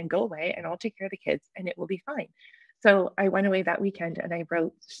money and go away and I'll take care of the kids and it will be fine. So I went away that weekend and I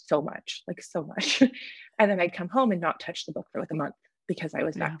wrote so much, like so much. And then I'd come home and not touch the book for like a month because I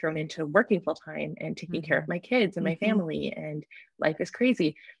was Yeah. back thrown into working full time and taking care of my kids and my Mhm. family, and life is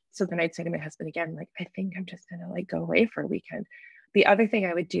crazy. So then I'd say to my husband again, like, I think I'm just gonna like go away for a weekend. The other thing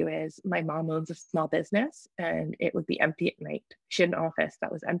I would do is, my mom owns a small business and it would be empty at night. She had an office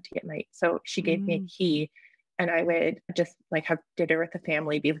that was empty at night. So she gave me a key and I would just like have dinner with the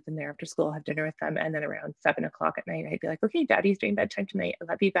family, be with them there after school, have dinner with them. And then around 7 o'clock at night, I'd be like, okay, daddy's doing bedtime tonight. I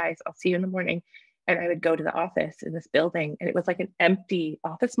love you guys. I'll see you in the morning. And I would go to the office in this building and it was like an empty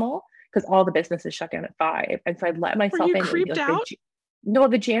office mall because all the businesses shut down at 5. And so I'd let Were myself you in. It would be creeped like out? no,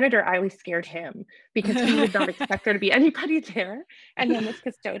 the janitor, I always scared him because he would not expect there to be anybody there. And then this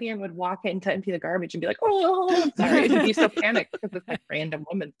custodian would walk in to empty the garbage and be like, oh, sorry. And he'd be so panicked because this like random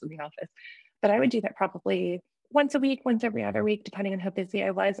woman's in the office. But I would do that probably once a week, once every other week, depending on how busy I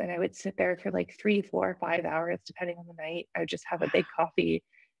was. And I would sit there for like 3, 4, 5 hours, depending on the night. I would just have a big coffee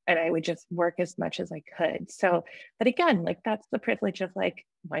and I would just work as much as I could. So, but again, like that's the privilege of like,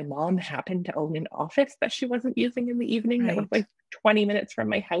 my mom happened to own an office that she wasn't using in the evening that was Right. like 20 minutes from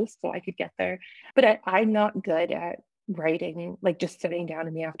my house, so I could get there. But I'm not good at writing, like just sitting down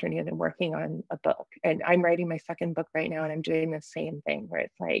in the afternoon and working on a book. And I'm writing my second book right now, and I'm doing the same thing where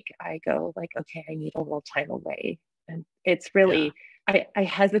it's like, I go like, okay, I need a little time away. And it's Yeah. really, I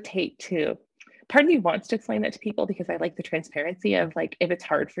hesitate to, part of me wants to explain that to people because I like the transparency of like, if it's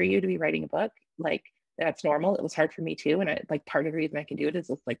hard for you to be writing a book, like that's normal. It was hard for me too. And I like, part of the reason I can do it is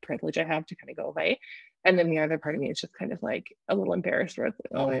this like privilege I have to kind of go away. And then the other part of me is just kind of like a little embarrassed where it's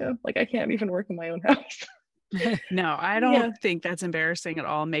like, oh yeah, like I can't even work in my own house. No, I Yeah. don't think that's embarrassing at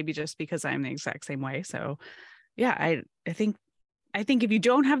all. Maybe just because I'm the exact same way. So yeah, I think if you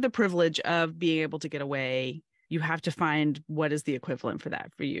don't have the privilege of being able to get away, you have to find what is the equivalent for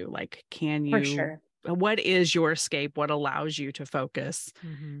that for you. Like, For sure. what is your escape? What allows you to focus?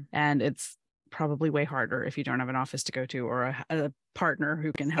 Mhm. And it's probably way harder if you don't have an office to go to or a partner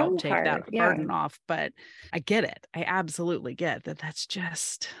who can help So take that hard. Yeah. burden off. But I get it. I absolutely get that. That's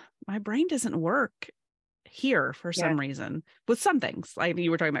just, my brain doesn't work here for Yeah. some reason with some things. Like you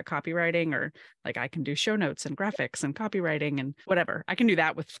were talking about copywriting, or like I can do show notes and graphics and copywriting and whatever. I can do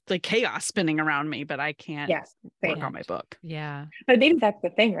that with like chaos spinning around me, but I can't Yes. work Same. on my book. Yeah. But maybe that's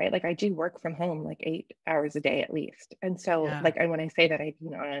the thing, right? Like I do work from home like 8 hours a day at least. And so Yeah. like, and when I say that I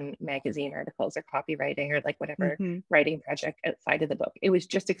do on magazine articles or copywriting or like whatever Mm-hmm. writing project outside of the book, it was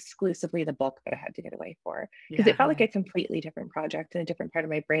just exclusively the book that I had to get away for because Yeah, it felt like a completely different project and a different part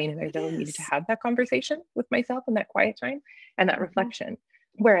of my brain. And I it really needed to is. have that conversation with myself and that quiet time and that Mhm. reflection.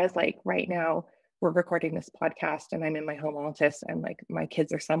 Whereas like right now, we're recording this podcast and I'm in my home office and like my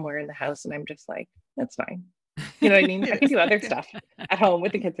kids are somewhere in the house and I'm just like, that's fine. You know what I mean? I It can is. do other Yeah. stuff at home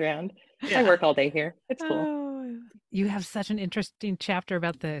with the kids around. I Yeah. work all day here. It's cool. Oh, you have such an interesting chapter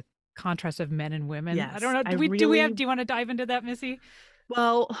about the contrast of men and women. I don't Yes. know. I Do we have, really, do you want to dive into that, Missy?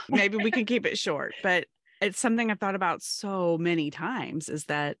 well, maybe we can keep it short, but it's something I've thought about so many times, is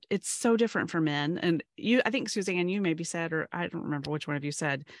that it's so different for men. And I think Suzanne, you maybe said, or I don't remember which one of you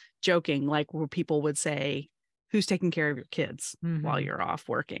said, joking, like where people would say, who's taking care of your kids while Mhm. you're off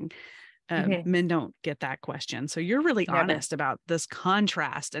working? Mhm. Men don't get that question. So you're really Never. honest about this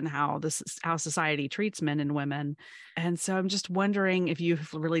contrast and how how society treats men and women. And so I'm just wondering if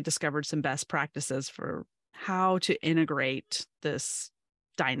you've really discovered some best practices for how to integrate this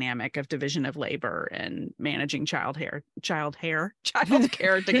dynamic of division of labor and managing child care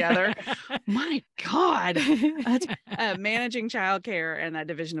together. My God, that's managing childcare and that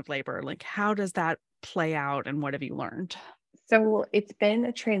division of labor. Like, how does that play out, and what have you learned? So it's been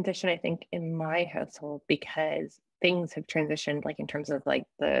a transition, I think, in my household because things have transitioned, like in terms of like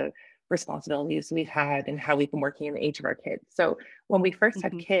the responsibilities we've had and how we've been working in the age of our kids. So when we first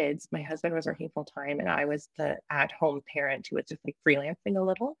had kids, my husband was working full time and I was the at-home parent who was just like freelancing a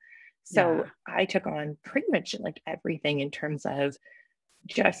little. So I took on pretty much like everything in terms of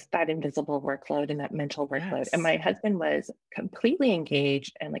just that invisible workload and that mental workload. And my husband was completely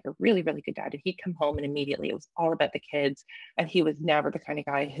engaged and like a really, really good dad. And he'd come home and immediately it was all about the kids. And he was never the kind of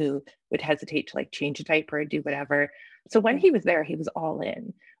guy who would hesitate to like change a diaper or do whatever. So when he was there, he was all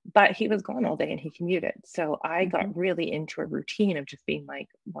in, but he was gone all day and he commuted. So I got really into a routine of just being like,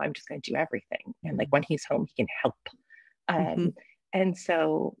 well, I'm just going to do everything. And like when he's home, he can help. And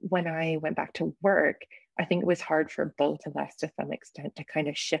so when I went back to work, I think it was hard for both of us to some extent to kind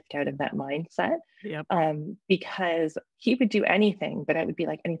of shift out of that mindset. Because he would do anything, but it would be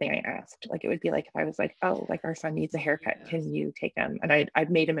like anything I asked. Like it would be like if I was like, oh, like our son needs a haircut, can you take him? And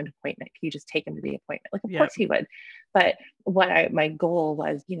I'd made him an appointment. Can you just take him to the appointment? Like, of course he would. But my goal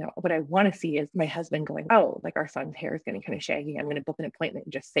was, you know, what I want to see is my husband going, oh, like our son's hair is getting kind of shaggy. I'm going to book an appointment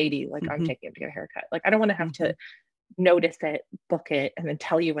and just say to you, like, I'm taking him to get a haircut. Like, I don't want to have to notice it, book it, and then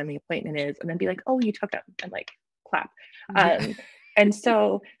tell you when the appointment is, and then be like, oh, you took them, and like clap. And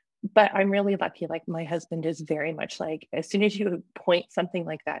so, but I'm really lucky. Like my husband is very much like, as soon as you point something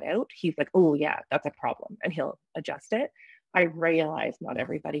like that out, he's like, oh yeah, that's a problem, and he'll adjust it. I realize not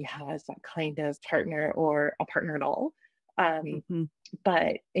everybody has that kind of partner or a partner at all.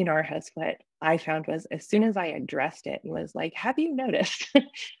 But in our house, what I found was as soon as I addressed it and was like, have you noticed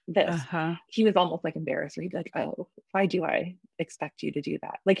this? He was almost like embarrassed. Or he'd be like, oh, why do I expect you to do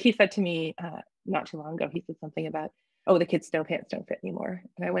that? Like he said to me not too long ago, he said something about, oh, the kids' snow pants don't fit anymore.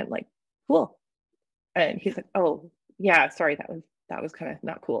 And I went like, cool. And he's like, oh yeah, sorry, that was kind of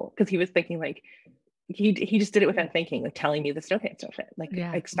not cool. Because he was thinking like, he just did it without thinking, like telling me the snow pants don't fit, like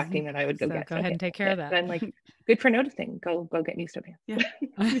expecting that I would go ahead and take care of that. And like, good for noticing. Go get new snow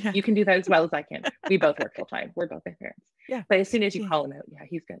pants. You can do that as well as I can. We both work full time. We're both parents. But as soon as you call him out,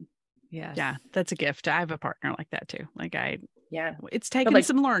 he's good. Yeah, that's a gift. I have a partner like that too. Like it's taken like,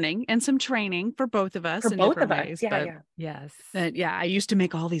 some learning and some training for both of us in different ways. I used to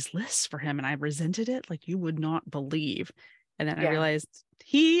make all these lists for him and I resented it like you would not believe. And then I realized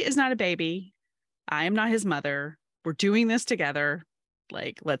he is not a baby. I am not his mother. We're doing this together.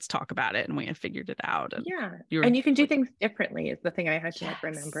 Like, let's talk about it. And we have figured it out. And and you can do things differently is the thing I had to like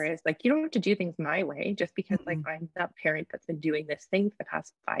remember is like, you don't have to do things my way just because like I'm that parent that's been doing this thing for the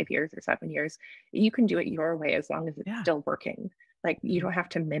past 5 years or 7 years. You can do it your way as long as it's still working. Like you don't have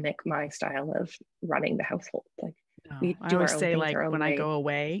to mimic my style of running the household. Like we do I always say like when I go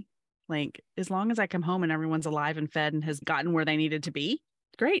away, like as long as I come home and everyone's alive and fed and has gotten where they needed to be,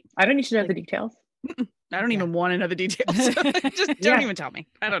 great. I don't need to know the details. I don't even want to know the details. Just don't even tell me.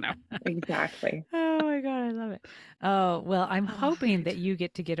 I don't know. Exactly. Oh my God, I love it. Oh, well, I'm hoping that you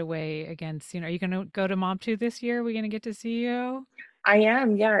get away again soon. Are you going to go to Mom 2 this year? Are we going to get to see you? I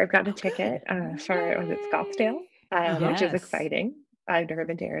am. Yeah, I've got a ticket for, was it Scottsdale? Which is exciting. I've never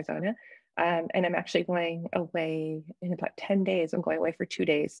been to Arizona. And I'm actually going away in about 10 days. I'm going away for 2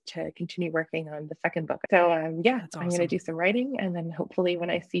 days to continue working on the second book. So I'm going to do some writing. And then hopefully when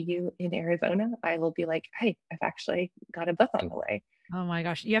I see you in Arizona, I will be like, hey, I've actually got a book on the way. Oh my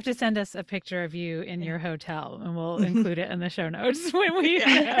gosh. You have to send us a picture of you in your hotel and we'll include it in the show notes when we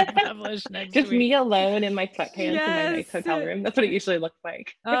publish next Just week. Me alone in my sweatpants in my nice hotel room. That's what it usually looks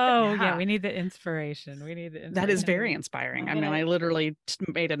like. Oh yeah. We need the inspiration. That is very inspiring. I mean, I literally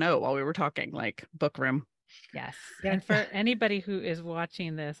made a note while we were talking, like book room. Yes. And for anybody who is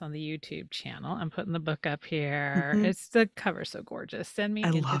watching this on the YouTube channel, I'm putting the book up here. It's the cover so gorgeous. Send Me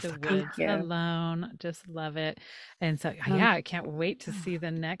Into the Woods Alone. Just love it. And so, I can't wait to see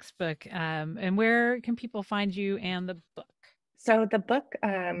the next book. And where can people find you and the book? So the book,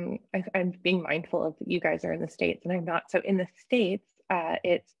 I'm being mindful of you guys are in the States and I'm not. So in the States,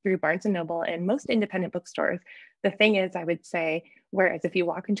 it's through Barnes & Noble and most independent bookstores. The thing is, I would say, whereas if you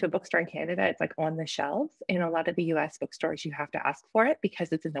walk into a bookstore in Canada, it's like on the shelves. In a lot of the US bookstores, you have to ask for it because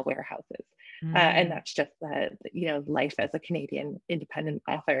it's in the warehouses. And that's just the life as a Canadian independent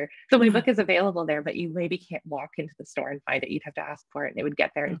author. So my book is available there, but you maybe can't walk into the store and find it. You'd have to ask for it and it would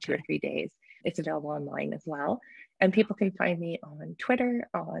get there in 2 or 3 days. It's available online as well. And people can find me on Twitter,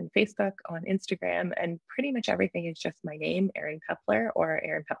 on Facebook, on Instagram, and pretty much everything is just my name, Erin Pepler, or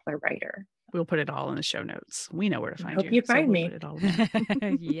Erin Pepler Writer. We'll put it all in the show notes. We know where to find Hope you find we'll me. put it all in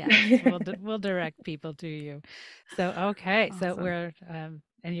there. Yes, we'll direct people to you. So, okay. Awesome. So we're,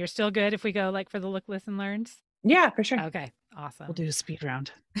 and you're still good if we go like for the look, listen, learns? Yeah, for sure. Okay. Awesome. We'll do a speed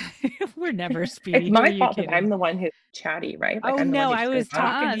round. We're never speedy. It's my fault that I'm the one who's chatty, right? Like, oh no, I was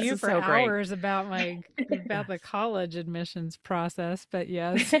talking to you for so hours about the college admissions process, but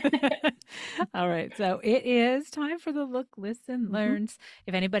yes. All right. So it is time for the look, listen, learns.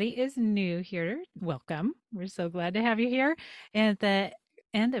 If anybody is new here, welcome. We're so glad to have you here. And the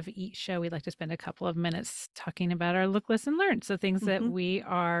end of each show, we'd like to spend a couple of minutes talking about our look, listen, learn. So things that we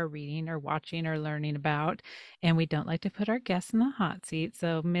are reading or watching or learning about. And we don't like to put our guests in the hot seat.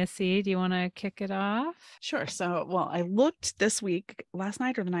 So Missy, do you want to kick it off? Sure. So, well, I looked this week, last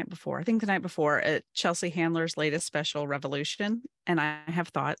night or the night before, I think the night before, at Chelsea Handler's latest special, Revolution. And I have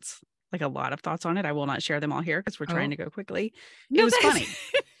thoughts, like a lot of thoughts on it. I will not share them all here because we're trying to go quickly. It was funny.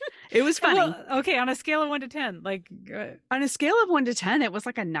 It was funny. Well, okay, on a scale of 1 to 10, on a scale of 1 to 10, it was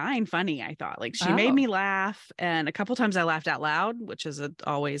like a 9 funny, I thought. Like she made me laugh. And a couple times I laughed out loud, which is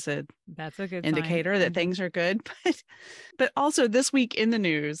always that's a good indicator that things are good. But also this week in the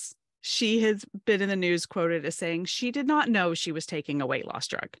news, she has been in the news quoted as saying she did not know she was taking a weight loss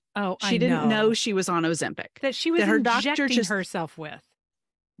drug. Oh, she didn't know she was on Ozempic. That she was injecting herself with.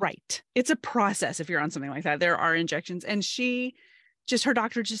 Right. It's a process if you're on something like that. There are injections, and her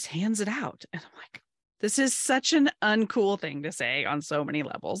doctor just hands it out. And I'm like, this is such an uncool thing to say on so many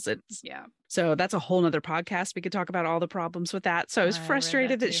levels. So that's a whole nother podcast. We could talk about all the problems with that. So I was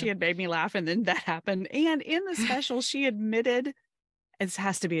frustrated that she had made me laugh, and then that happened. And in the special, she admitted it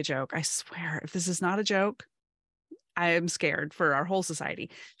has to be a joke. I swear, if this is not a joke, I am scared for our whole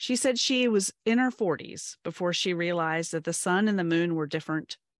society. She said she was in her 40s before she realized that the sun and the moon were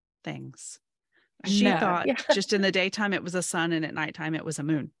different things. She thought just in the daytime it was a sun, and at nighttime it was a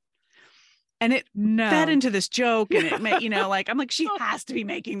moon. And it fed into this joke, and it made, I'm like, she has to be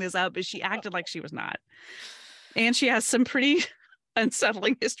making this up, but she acted like she was not. And she has some pretty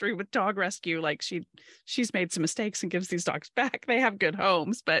unsettling history with dog rescue. Like she's made some mistakes and gives these dogs back. They have good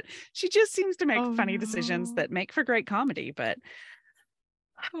homes, but she just seems to make funny decisions that make for great comedy. But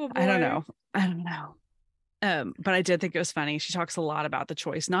I don't know. But I did think it was funny. She talks a lot about the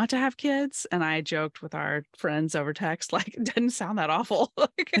choice not to have kids. And I joked with our friends over text, like, it doesn't sound that awful.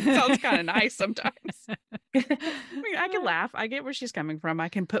 Like, it sounds kind of nice sometimes. I mean, I can laugh. I get where she's coming from. I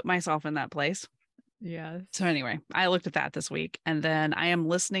can put myself in that place. Yeah. So anyway, I looked at that this week, and then I am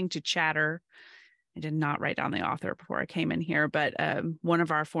listening to Chatter. I did not write down the author before I came in here, but one of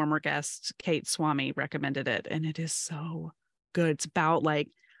our former guests, Kate Swami, recommended it. And it is so good. It's about like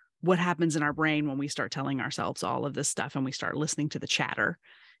what happens in our brain when we start telling ourselves all of this stuff and we start listening to the chatter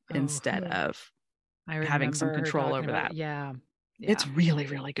instead of having some control over that. Yeah. It's really,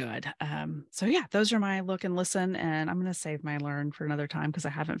 really good. So yeah, those are my look and listen, and I'm going to save my learn for another time because I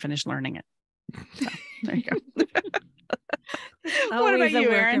haven't finished learning it. So there you go. What about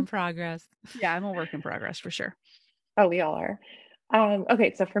you, Erin? Work in progress. Yeah, I'm a work in progress for sure. Oh, we all are.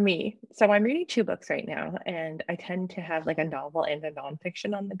 Okay, so for me, I'm reading 2 books right now, and I tend to have like a novel and a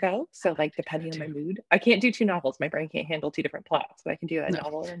nonfiction on the go. So like depending on my mood, I can't do 2 novels. My brain can't handle 2 different plots, but I can do a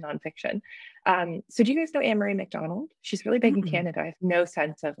novel and a nonfiction. So do you guys know Anne-Marie MacDonald? She's really big in Canada. I have no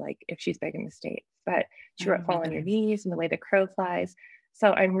sense of like if she's big in the States, but she wrote Fall on Your Knees and The Way the Crow Flies.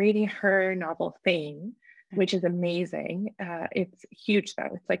 So I'm reading her novel Fame, which is amazing. It's huge though.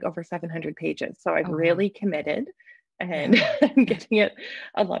 It's like over 700 pages. So I've really committed. And I'm getting it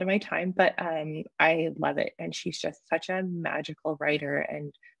a lot of my time, but I love it. And she's just such a magical writer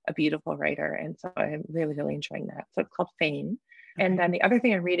and a beautiful writer. And so I'm really, really enjoying that. So it's called Fame. And then the other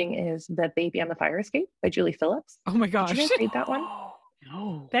thing I'm reading is The Baby on the Fire Escape by Julie Phillips. Oh my gosh. Did you guys read that one?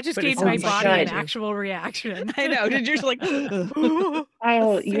 No. That just gave my body an actual reaction. I know. Did you just like,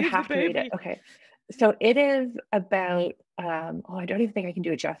 oh, you have to read it. Okay. So it is about, I don't even think I can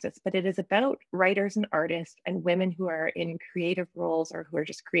do it justice, but it is about writers and artists and women who are in creative roles or who are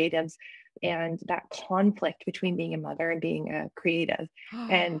just creatives, and that conflict between being a mother and being a creative.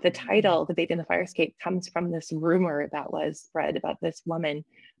 And the title, The Baby in the Fire Escape, comes from this rumor that was spread about this woman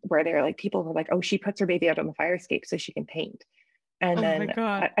where they're like, people were like, oh, she puts her baby out on the fire escape so she can paint. And then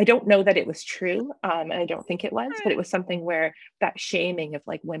I don't know that it was true. And I don't think it was, but it was something where that shaming of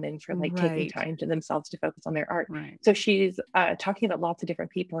like women for like taking time to themselves to focus on their art. So she's talking about lots of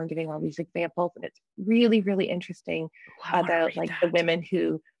different people and giving all these examples. And it's really, really interesting about like the women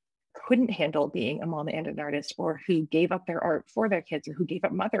who couldn't handle being a mom and an artist, or who gave up their art for their kids, or who gave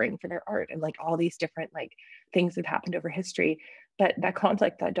up mothering for their art, and like all these different like things that happened over history. But that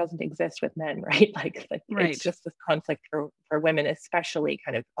conflict that doesn't exist with men, right? Like it's Right. just this conflict for women, especially.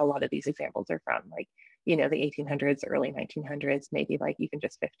 Kind of a lot of these examples are from like, the 1800s, early 1900s, maybe like even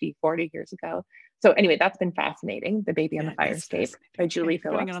just 50, 40 years ago. So anyway, that's been fascinating. The Baby on the Yeah, Fire it's Escape fascinating. by Okay, Julie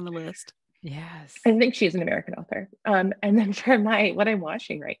putting it Phillips. on the list. Yes. I think she's an American author. And then for what I'm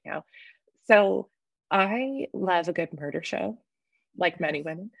watching right now, so I love a good murder show, like many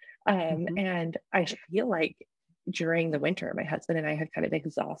women. Mhm. And I feel like during the winter, my husband and I have kind of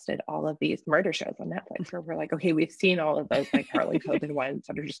exhausted all of these murder shows on Netflix, where we're like, okay, we've seen all of those like Harlan Coben ones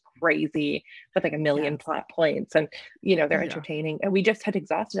that are just crazy with like a million Yes. plot points, and they're Yeah. entertaining. And we just had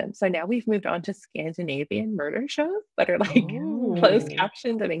exhausted them. So now we've moved on to Scandinavian murder shows that are like closed Oh,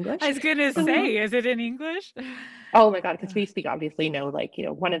 captioned in I English. was gonna So say, is it in English? oh my God, because we speak obviously know, like,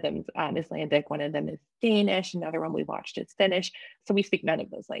 one of them is Icelandic, one of them is Danish, another one we watched is Finnish. So we speak none of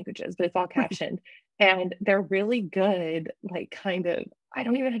those languages, but it's all Right. captioned. And they're really good, like, kind of, I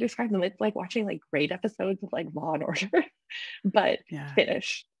don't even know how to describe them. It's like watching like great episodes of like Law and Order, but Yeah.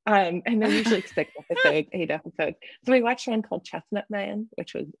 Finnish. And they're usually like 6 episodes, 8 episodes. So we watched one called Chestnut Man,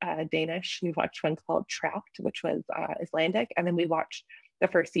 which was Danish. We watched one called Trapped, which was Icelandic. And then we watched the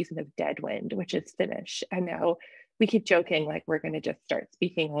first season of Deadwind, which is Finnish. And now we keep joking like we're going to just start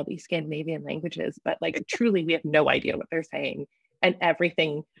speaking all these Scandinavian languages, but like truly we have no idea what they're saying. And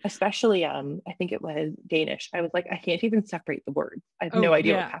everything, especially I think it was Danish, I was like, I can't even separate the words. I have no Oh,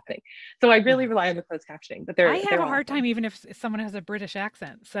 idea what's yeah. happening. So I really Yeah. rely on the closed captioning, but I they're have they're a hard time awesome. even if someone has a British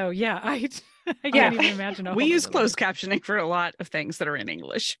accent. So yeah, I Yeah. can't even imagine a We whole use other closed language. captioning for a lot of things that are in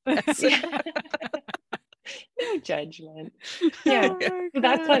English. Yes. Yeah. No judgment. Yeah. Oh my So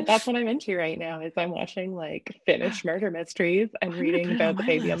that's gosh. what I'm into right now is I'm watching like Finnish murder mysteries and I'm gonna reading put it on about the my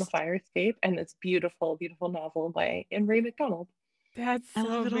baby on the list. fire escape and this beautiful, beautiful novel by Henry MacDonald. That's I so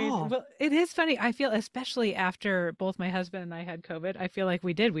love it amazing. all. Well, it is funny. I feel, especially after both my husband and I had COVID, I feel like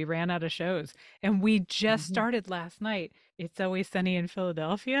we did. We ran out of shows and we just Mhm. started last night. It's Always Sunny in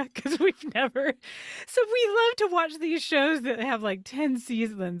Philadelphia because we've never. So we love to watch these shows that have like 10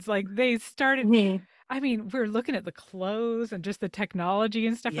 seasons. Like they started. Mhm. I mean, we're looking at the clothes and just the technology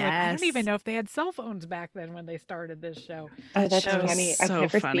and stuff. We're like, I don't even Yes. know if they had cell phones back then when they started this show. Oh, That that's show is So funny. I've so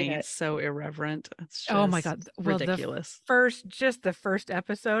never seen funny. it. It's so irreverent. It's oh my just God. Well, ridiculous. just the first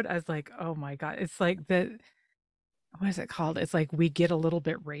episode, I was like, oh my God. It's like what is it called? It's like we get a little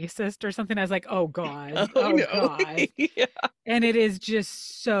bit racist or something. I was like, oh God. Oh Oh no. God. Yeah. And it is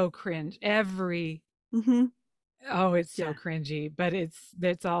just so cringe. Hmm. Oh, it's so Yeah. cringy, but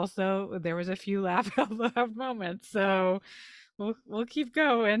it's also there was a few laugh out loud moments. So we'll keep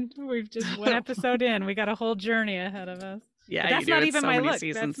going. We've just one episode in. We got a whole journey ahead of us. Yeah, But you that's do. not It's even so my many look. That's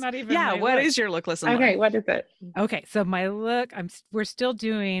seasons. not even Yeah, my what look. is your look, listen, Okay, learn? what is it? Okay, so my look, we're still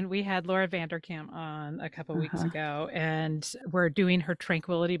doing. We had Laura Vanderkam on a couple weeks Uh-huh. ago, and we're doing her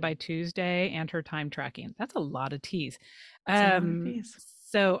Tranquility by Tuesday and her time tracking. That's a lot of teas. It's a lot of Um, these.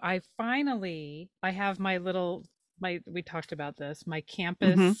 so I have my little we talked about this, my Hmm.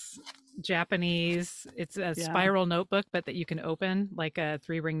 campus Japanese. It's a Yeah. spiral notebook, but that you can open like a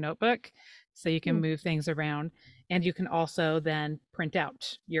 3-ring notebook, so you can Hmm. move things around, and you can also then print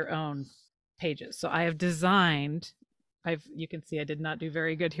out your own pages. So I have designed. You can see I did not do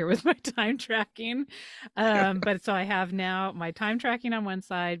very good here with my time tracking. But so I have now my time tracking on one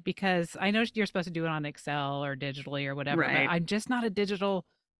side because I know you're supposed to do it on Excel or digitally or whatever, but Right. I'm just not a digital,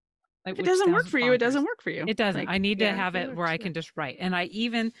 If it which doesn't work sounds for you, it bonkers. doesn't work for you. It doesn't. Like, I need to Yeah. have it it where works. I can just write. And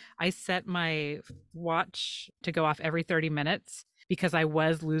I set my watch to go off every 30 minutes because I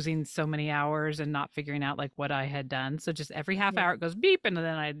was losing so many hours and not figuring out like what I had done. So just every half Yeah. hour it goes beep, and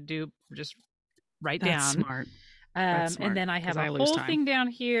then I do just write That's down. smart. That's And smart then I because have a I lose whole time. thing down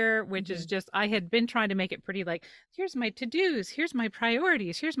here, which is Mhm. just, I had been trying to make it pretty like, here's my to dos, here's my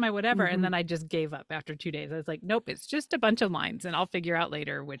priorities, here's my whatever. And Hmm. then I just gave up after 2 days. I was like, nope, it's just a bunch of lines and I'll figure out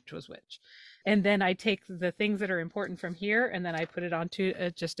later which was which. And then I take the things that are important from here and then I put it onto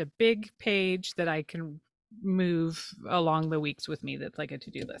just a big page that I can move along the weeks with me. That's like a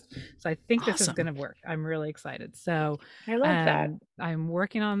to do list. So I think this is going Awesome. to work. I'm really excited. So I love that. I've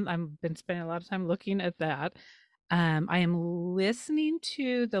been spending a lot of time looking at that. I am listening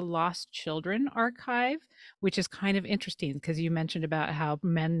to the Lost Children archive, which is kind of interesting because you mentioned about how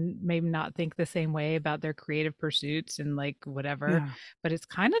men may not think the same way about their creative pursuits and like whatever. Yeah. But it's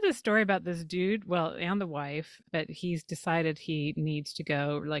kind of a story about this dude, well, and the wife, but he's decided he needs to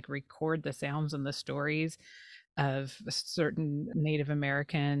go like record the sounds and the stories of certain Native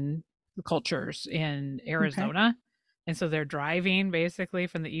American cultures in Okay. Arizona. And so they're driving basically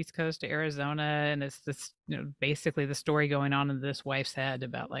from the East Coast to Arizona. And it's this, basically the story going on in this wife's head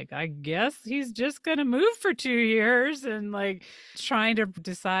about like, I guess he's just going to move for 2 years, and like trying to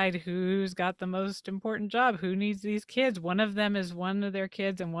decide who's got the most important job, who needs these kids. One of them is one of their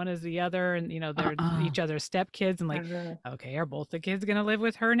kids and one is the other. And, they're each other's stepkids. And like, okay, are both the kids going to live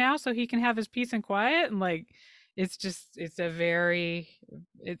with her now so he can have his peace and quiet? And like, it's very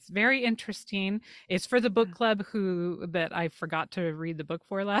interesting. It's for the book club that I forgot to read the book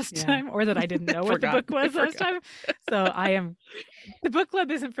for last time, or that I didn't know what the book was last time. So the book club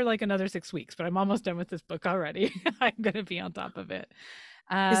isn't for like another 6 weeks, but I'm almost done with this book already. I'm going to be on top of it.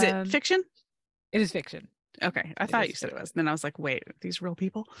 Is it fiction? It is fiction. Okay. I thought you said it was. Then I was like, wait, are these real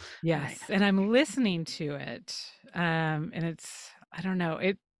people? Yes. Right. And I'm listening to it. And I don't know.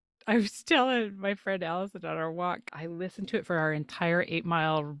 I was telling my friend Allison on our walk, I listened to it for our entire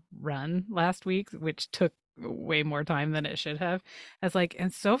 8-mile run last week, which took way more time than it should have. I was like,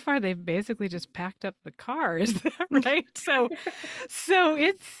 and so far they've basically just packed up the car. Is that right? So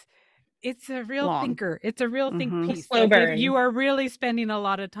it's a real thinker. It's a real think piece. Like you are really spending a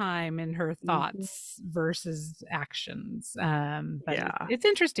lot of time in her thoughts versus actions. But it's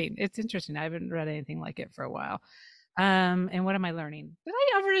interesting. It's interesting. I haven't read anything like it for a while. And what am I learning? Did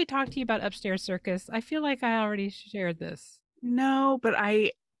I already talk to you about Upstairs Circus? I feel like I already shared this. No, but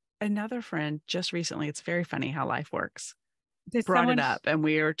another friend just recently, it's very funny how life works, brought it up, and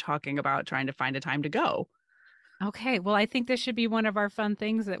we were talking about trying to find a time to go. Okay. Well, I think this should be one of our fun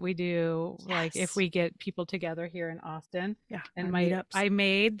things that we do. Yes. Like if we get people together here in Austin. Yeah. And I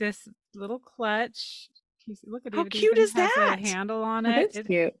made this little clutch. Look at how cute is that? It has a handle on it. It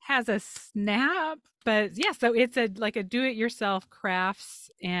cute. Has a snap, but yeah, so it's like a do-it-yourself crafts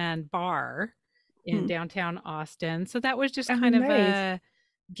and bar in downtown Austin. So that was just kind of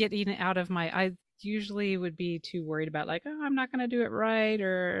getting out of I usually would be too worried about like, oh, I'm not going to do it right,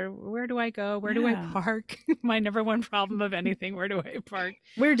 or where do I go? Where do I park? My number one problem of anything, where do I park?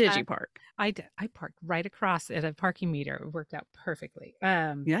 Where did you park? I parked right across at a parking meter. It worked out perfectly.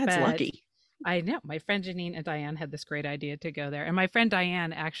 It's lucky. I know. My friend Janine and Diane had this great idea to go there. And my friend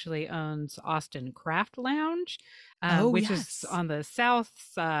Diane actually owns Austin Craft Lounge, which is on the south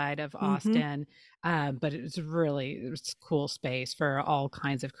side of Austin. But it's a cool space for all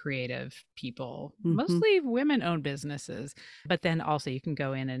kinds of creative people, mostly women-owned businesses. But then also you can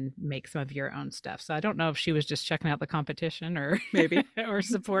go in and make some of your own stuff. So I don't know if she was just checking out the competition or maybe or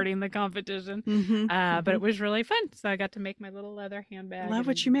supporting the competition. But it was really fun. So I got to make my little leather handbag. Love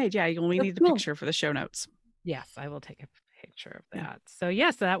what you made. Yeah, you only need the picture for the show notes. Yes, I will take a picture of that. So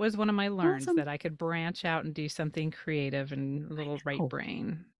so that was one of my learns, that I could branch out and do something creative and a little right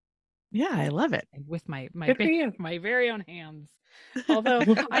brain. Yeah, I love it. And with my very own hands. Although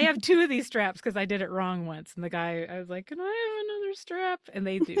I have 2 of these straps because I did it wrong once. And I was like, can I have another strap? And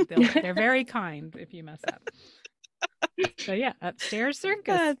they do. They're very kind if you mess up. So yeah, Upstairs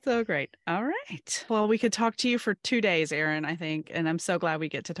Circus. That's so great. All right. Well, we could talk to you for 2 days, Erin, I think. And I'm so glad we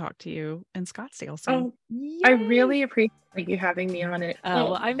get to talk to you in Scottsdale. So I really appreciate you having me on it.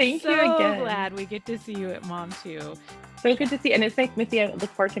 Well, I'm so glad we get to see you at Mom too. So good to see you. And it's nice, Missy. I look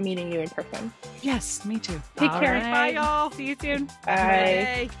forward to meeting you in person. Yes, me too. Take care. Right. Bye, y'all. See you soon.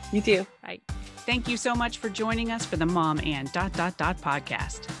 Bye. You too. Bye. Thank you so much for joining us for the Mom and ...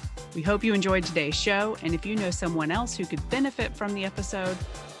 podcast. We hope you enjoyed today's show, and if you know someone else who could benefit from the episode,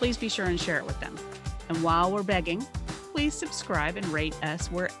 please be sure and share it with them. And while we're begging, please subscribe and rate us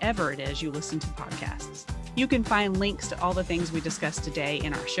wherever it is you listen to podcasts. You can find links to all the things we discussed today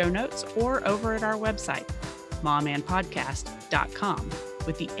in our show notes or over at our website, momandpodcast.com,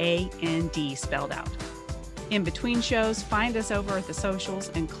 with the A-N-D spelled out. In between shows, find us over at the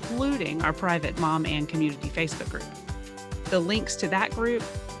socials, including our private Mom and Community Facebook group. The links to that group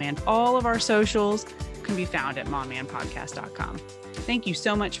and all of our socials can be found at momandpodcast.com. Thank you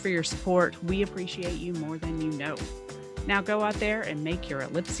so much for your support. We appreciate you more than you know. Now go out there and make your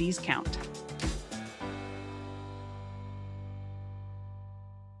ellipses count.